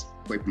just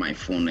whip my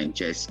phone and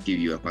just give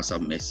you a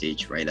WhatsApp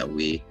message right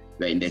away.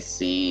 We're in the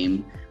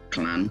same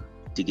clan,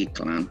 Tiki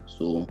clan.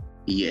 So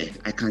yeah,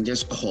 I can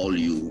just call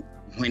you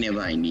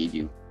whenever I need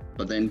you.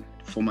 But then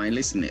for my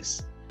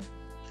listeners,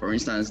 for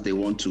instance, they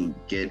want to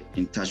get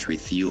in touch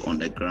with you on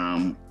the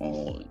gram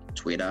or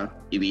Twitter,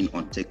 even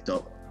on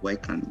TikTok, where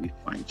can we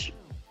find you?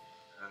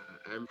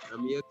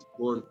 I'm yet to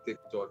go on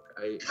TikTok.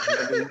 I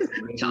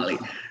haven't. Charlie,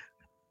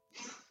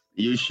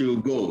 you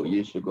should go.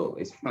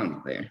 It's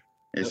fun there.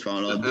 It's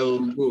fun.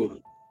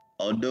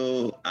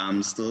 Although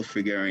I'm still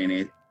figuring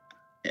it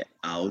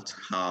out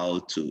how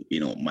to,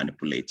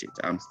 manipulate it.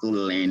 I'm still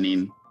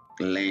learning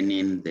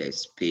the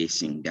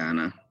space in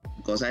Ghana,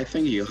 because I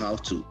think you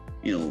have to,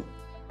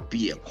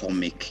 be a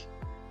comic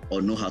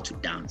or know how to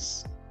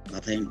dance. I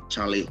think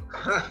Charlie.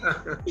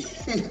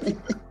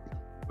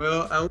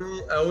 Well, I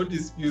won't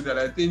dispute that.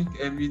 I think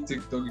every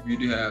TikTok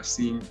video I have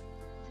seen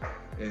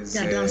is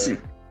dancing.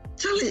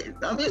 Charlie,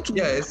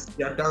 yes,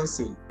 they're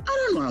dancing. I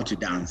don't know how to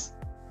dance.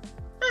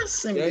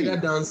 They're either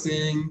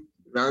dancing,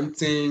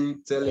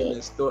 ranting, telling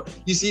a story.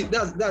 You see,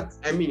 that's.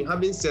 I mean,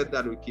 having said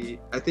that, okay,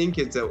 I think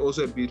it's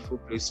also a beautiful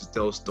place to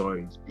tell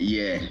stories.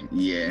 Yeah.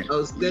 I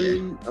was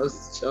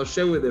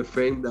sharing with a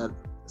friend that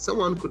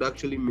someone could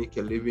actually make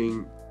a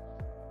living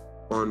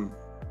on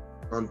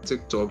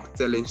TikTok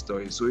telling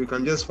stories. So you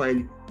can just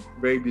find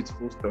very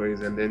beautiful stories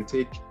and then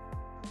take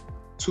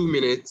 2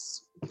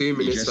 minutes, 3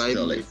 minutes, 5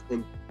 minutes,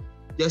 and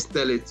just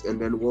tell it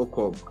and then walk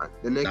off.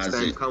 The next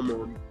time, come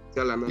on,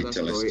 tell another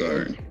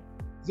story.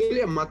 It's only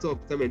a matter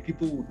of time, and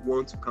people would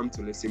want to come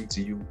to listen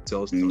to you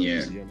tell stories.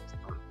 Yeah. You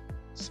understand?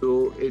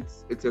 So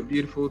it's a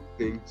beautiful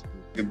thing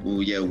to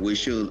do. We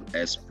should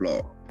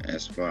explore.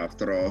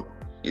 After all,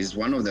 it's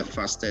one of the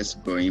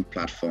fastest growing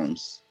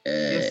platforms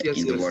in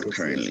the world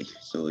currently.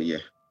 Yes. So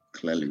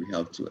clearly we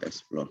have to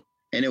explore.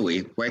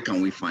 Anyway, where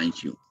can we find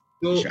you?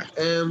 So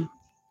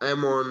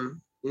I'm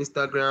on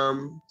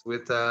Instagram,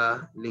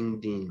 Twitter,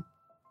 LinkedIn,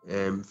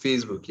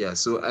 Facebook. Yeah.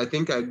 So I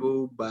think I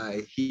go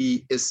by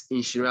He is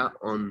Inshira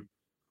on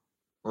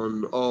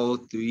all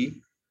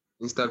three: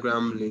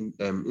 Instagram,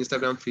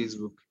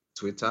 Facebook,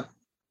 Twitter.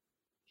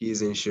 He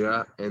is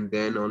Inshira, and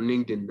then on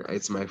LinkedIn,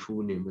 it's my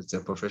full name. It's a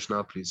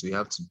professional place, so you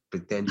have to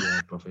pretend you're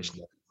a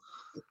professional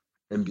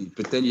and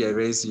pretend you're a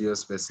very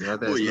serious person. On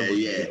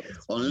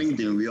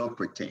LinkedIn, we all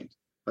pretend,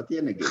 but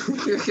then again,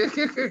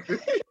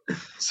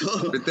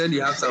 so pretend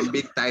you have some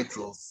big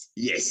titles.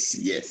 Yes.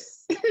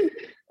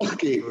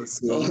 Okay.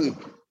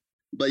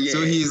 But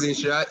so he is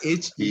Inshira,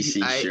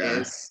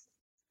 HEIS.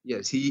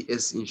 Yes, he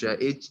is Inshira,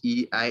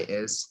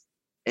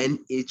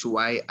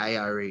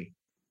 HEISNHYIRA.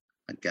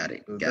 I got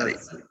it.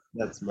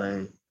 That's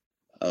my.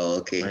 Oh,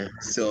 okay.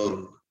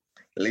 So,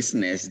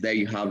 listeners, there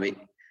you have it.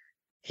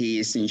 He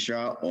is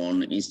Inshira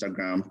on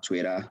Instagram,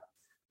 Twitter,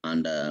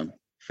 and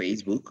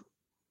Facebook.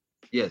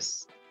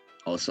 Yes.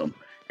 Awesome.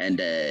 And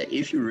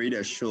if you read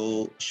the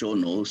show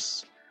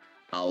notes,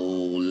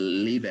 I'll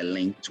leave a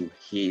link to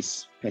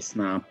his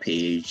personal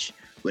page,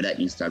 whether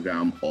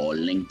Instagram or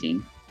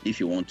LinkedIn. If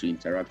you want to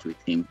interact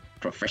with him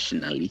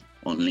professionally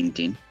on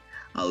LinkedIn,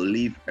 I'll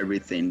leave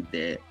everything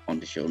there on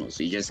the show notes.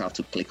 So you just have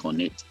to click on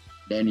it.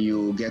 Then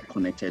you get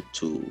connected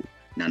to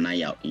Nana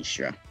Yaw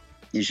Inshira.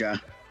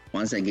 Inshira,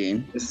 once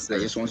again, I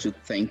just want to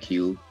thank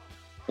you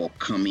for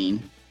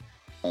coming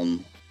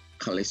on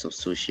Colors of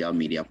Social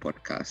Media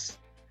podcast.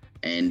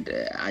 And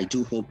I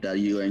do hope that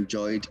you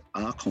enjoyed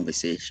our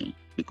conversation,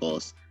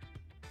 because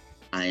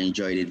I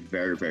enjoyed it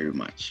very, very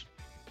much.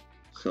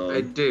 So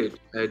I did.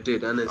 And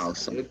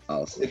awesome.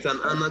 It's an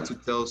honor to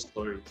tell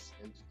stories.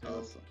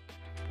 Awesome.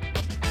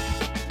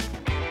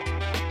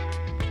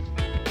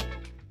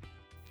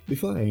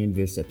 Before I end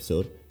this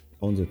episode,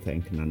 I want to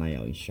thank Nana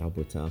Yaw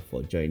Inshira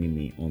for joining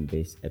me on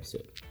this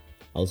episode.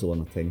 I also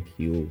want to thank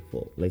you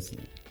for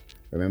listening.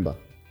 Remember,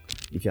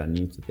 if you are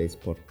new to this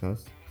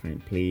podcast, can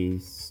you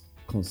please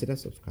consider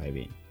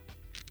subscribing?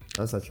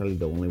 That's actually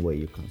the only way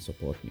you can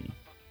support me.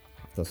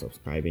 After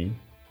subscribing,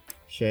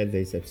 share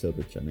this episode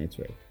with your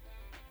network.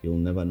 You'll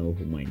never know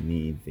who might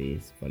need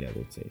these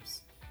valuable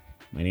tips.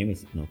 My name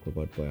is Enoch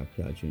Robert Boy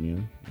Appiah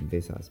Jr., and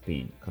this has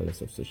been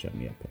Colors of Social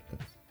Media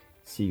Podcast.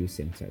 See you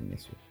same time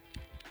next week.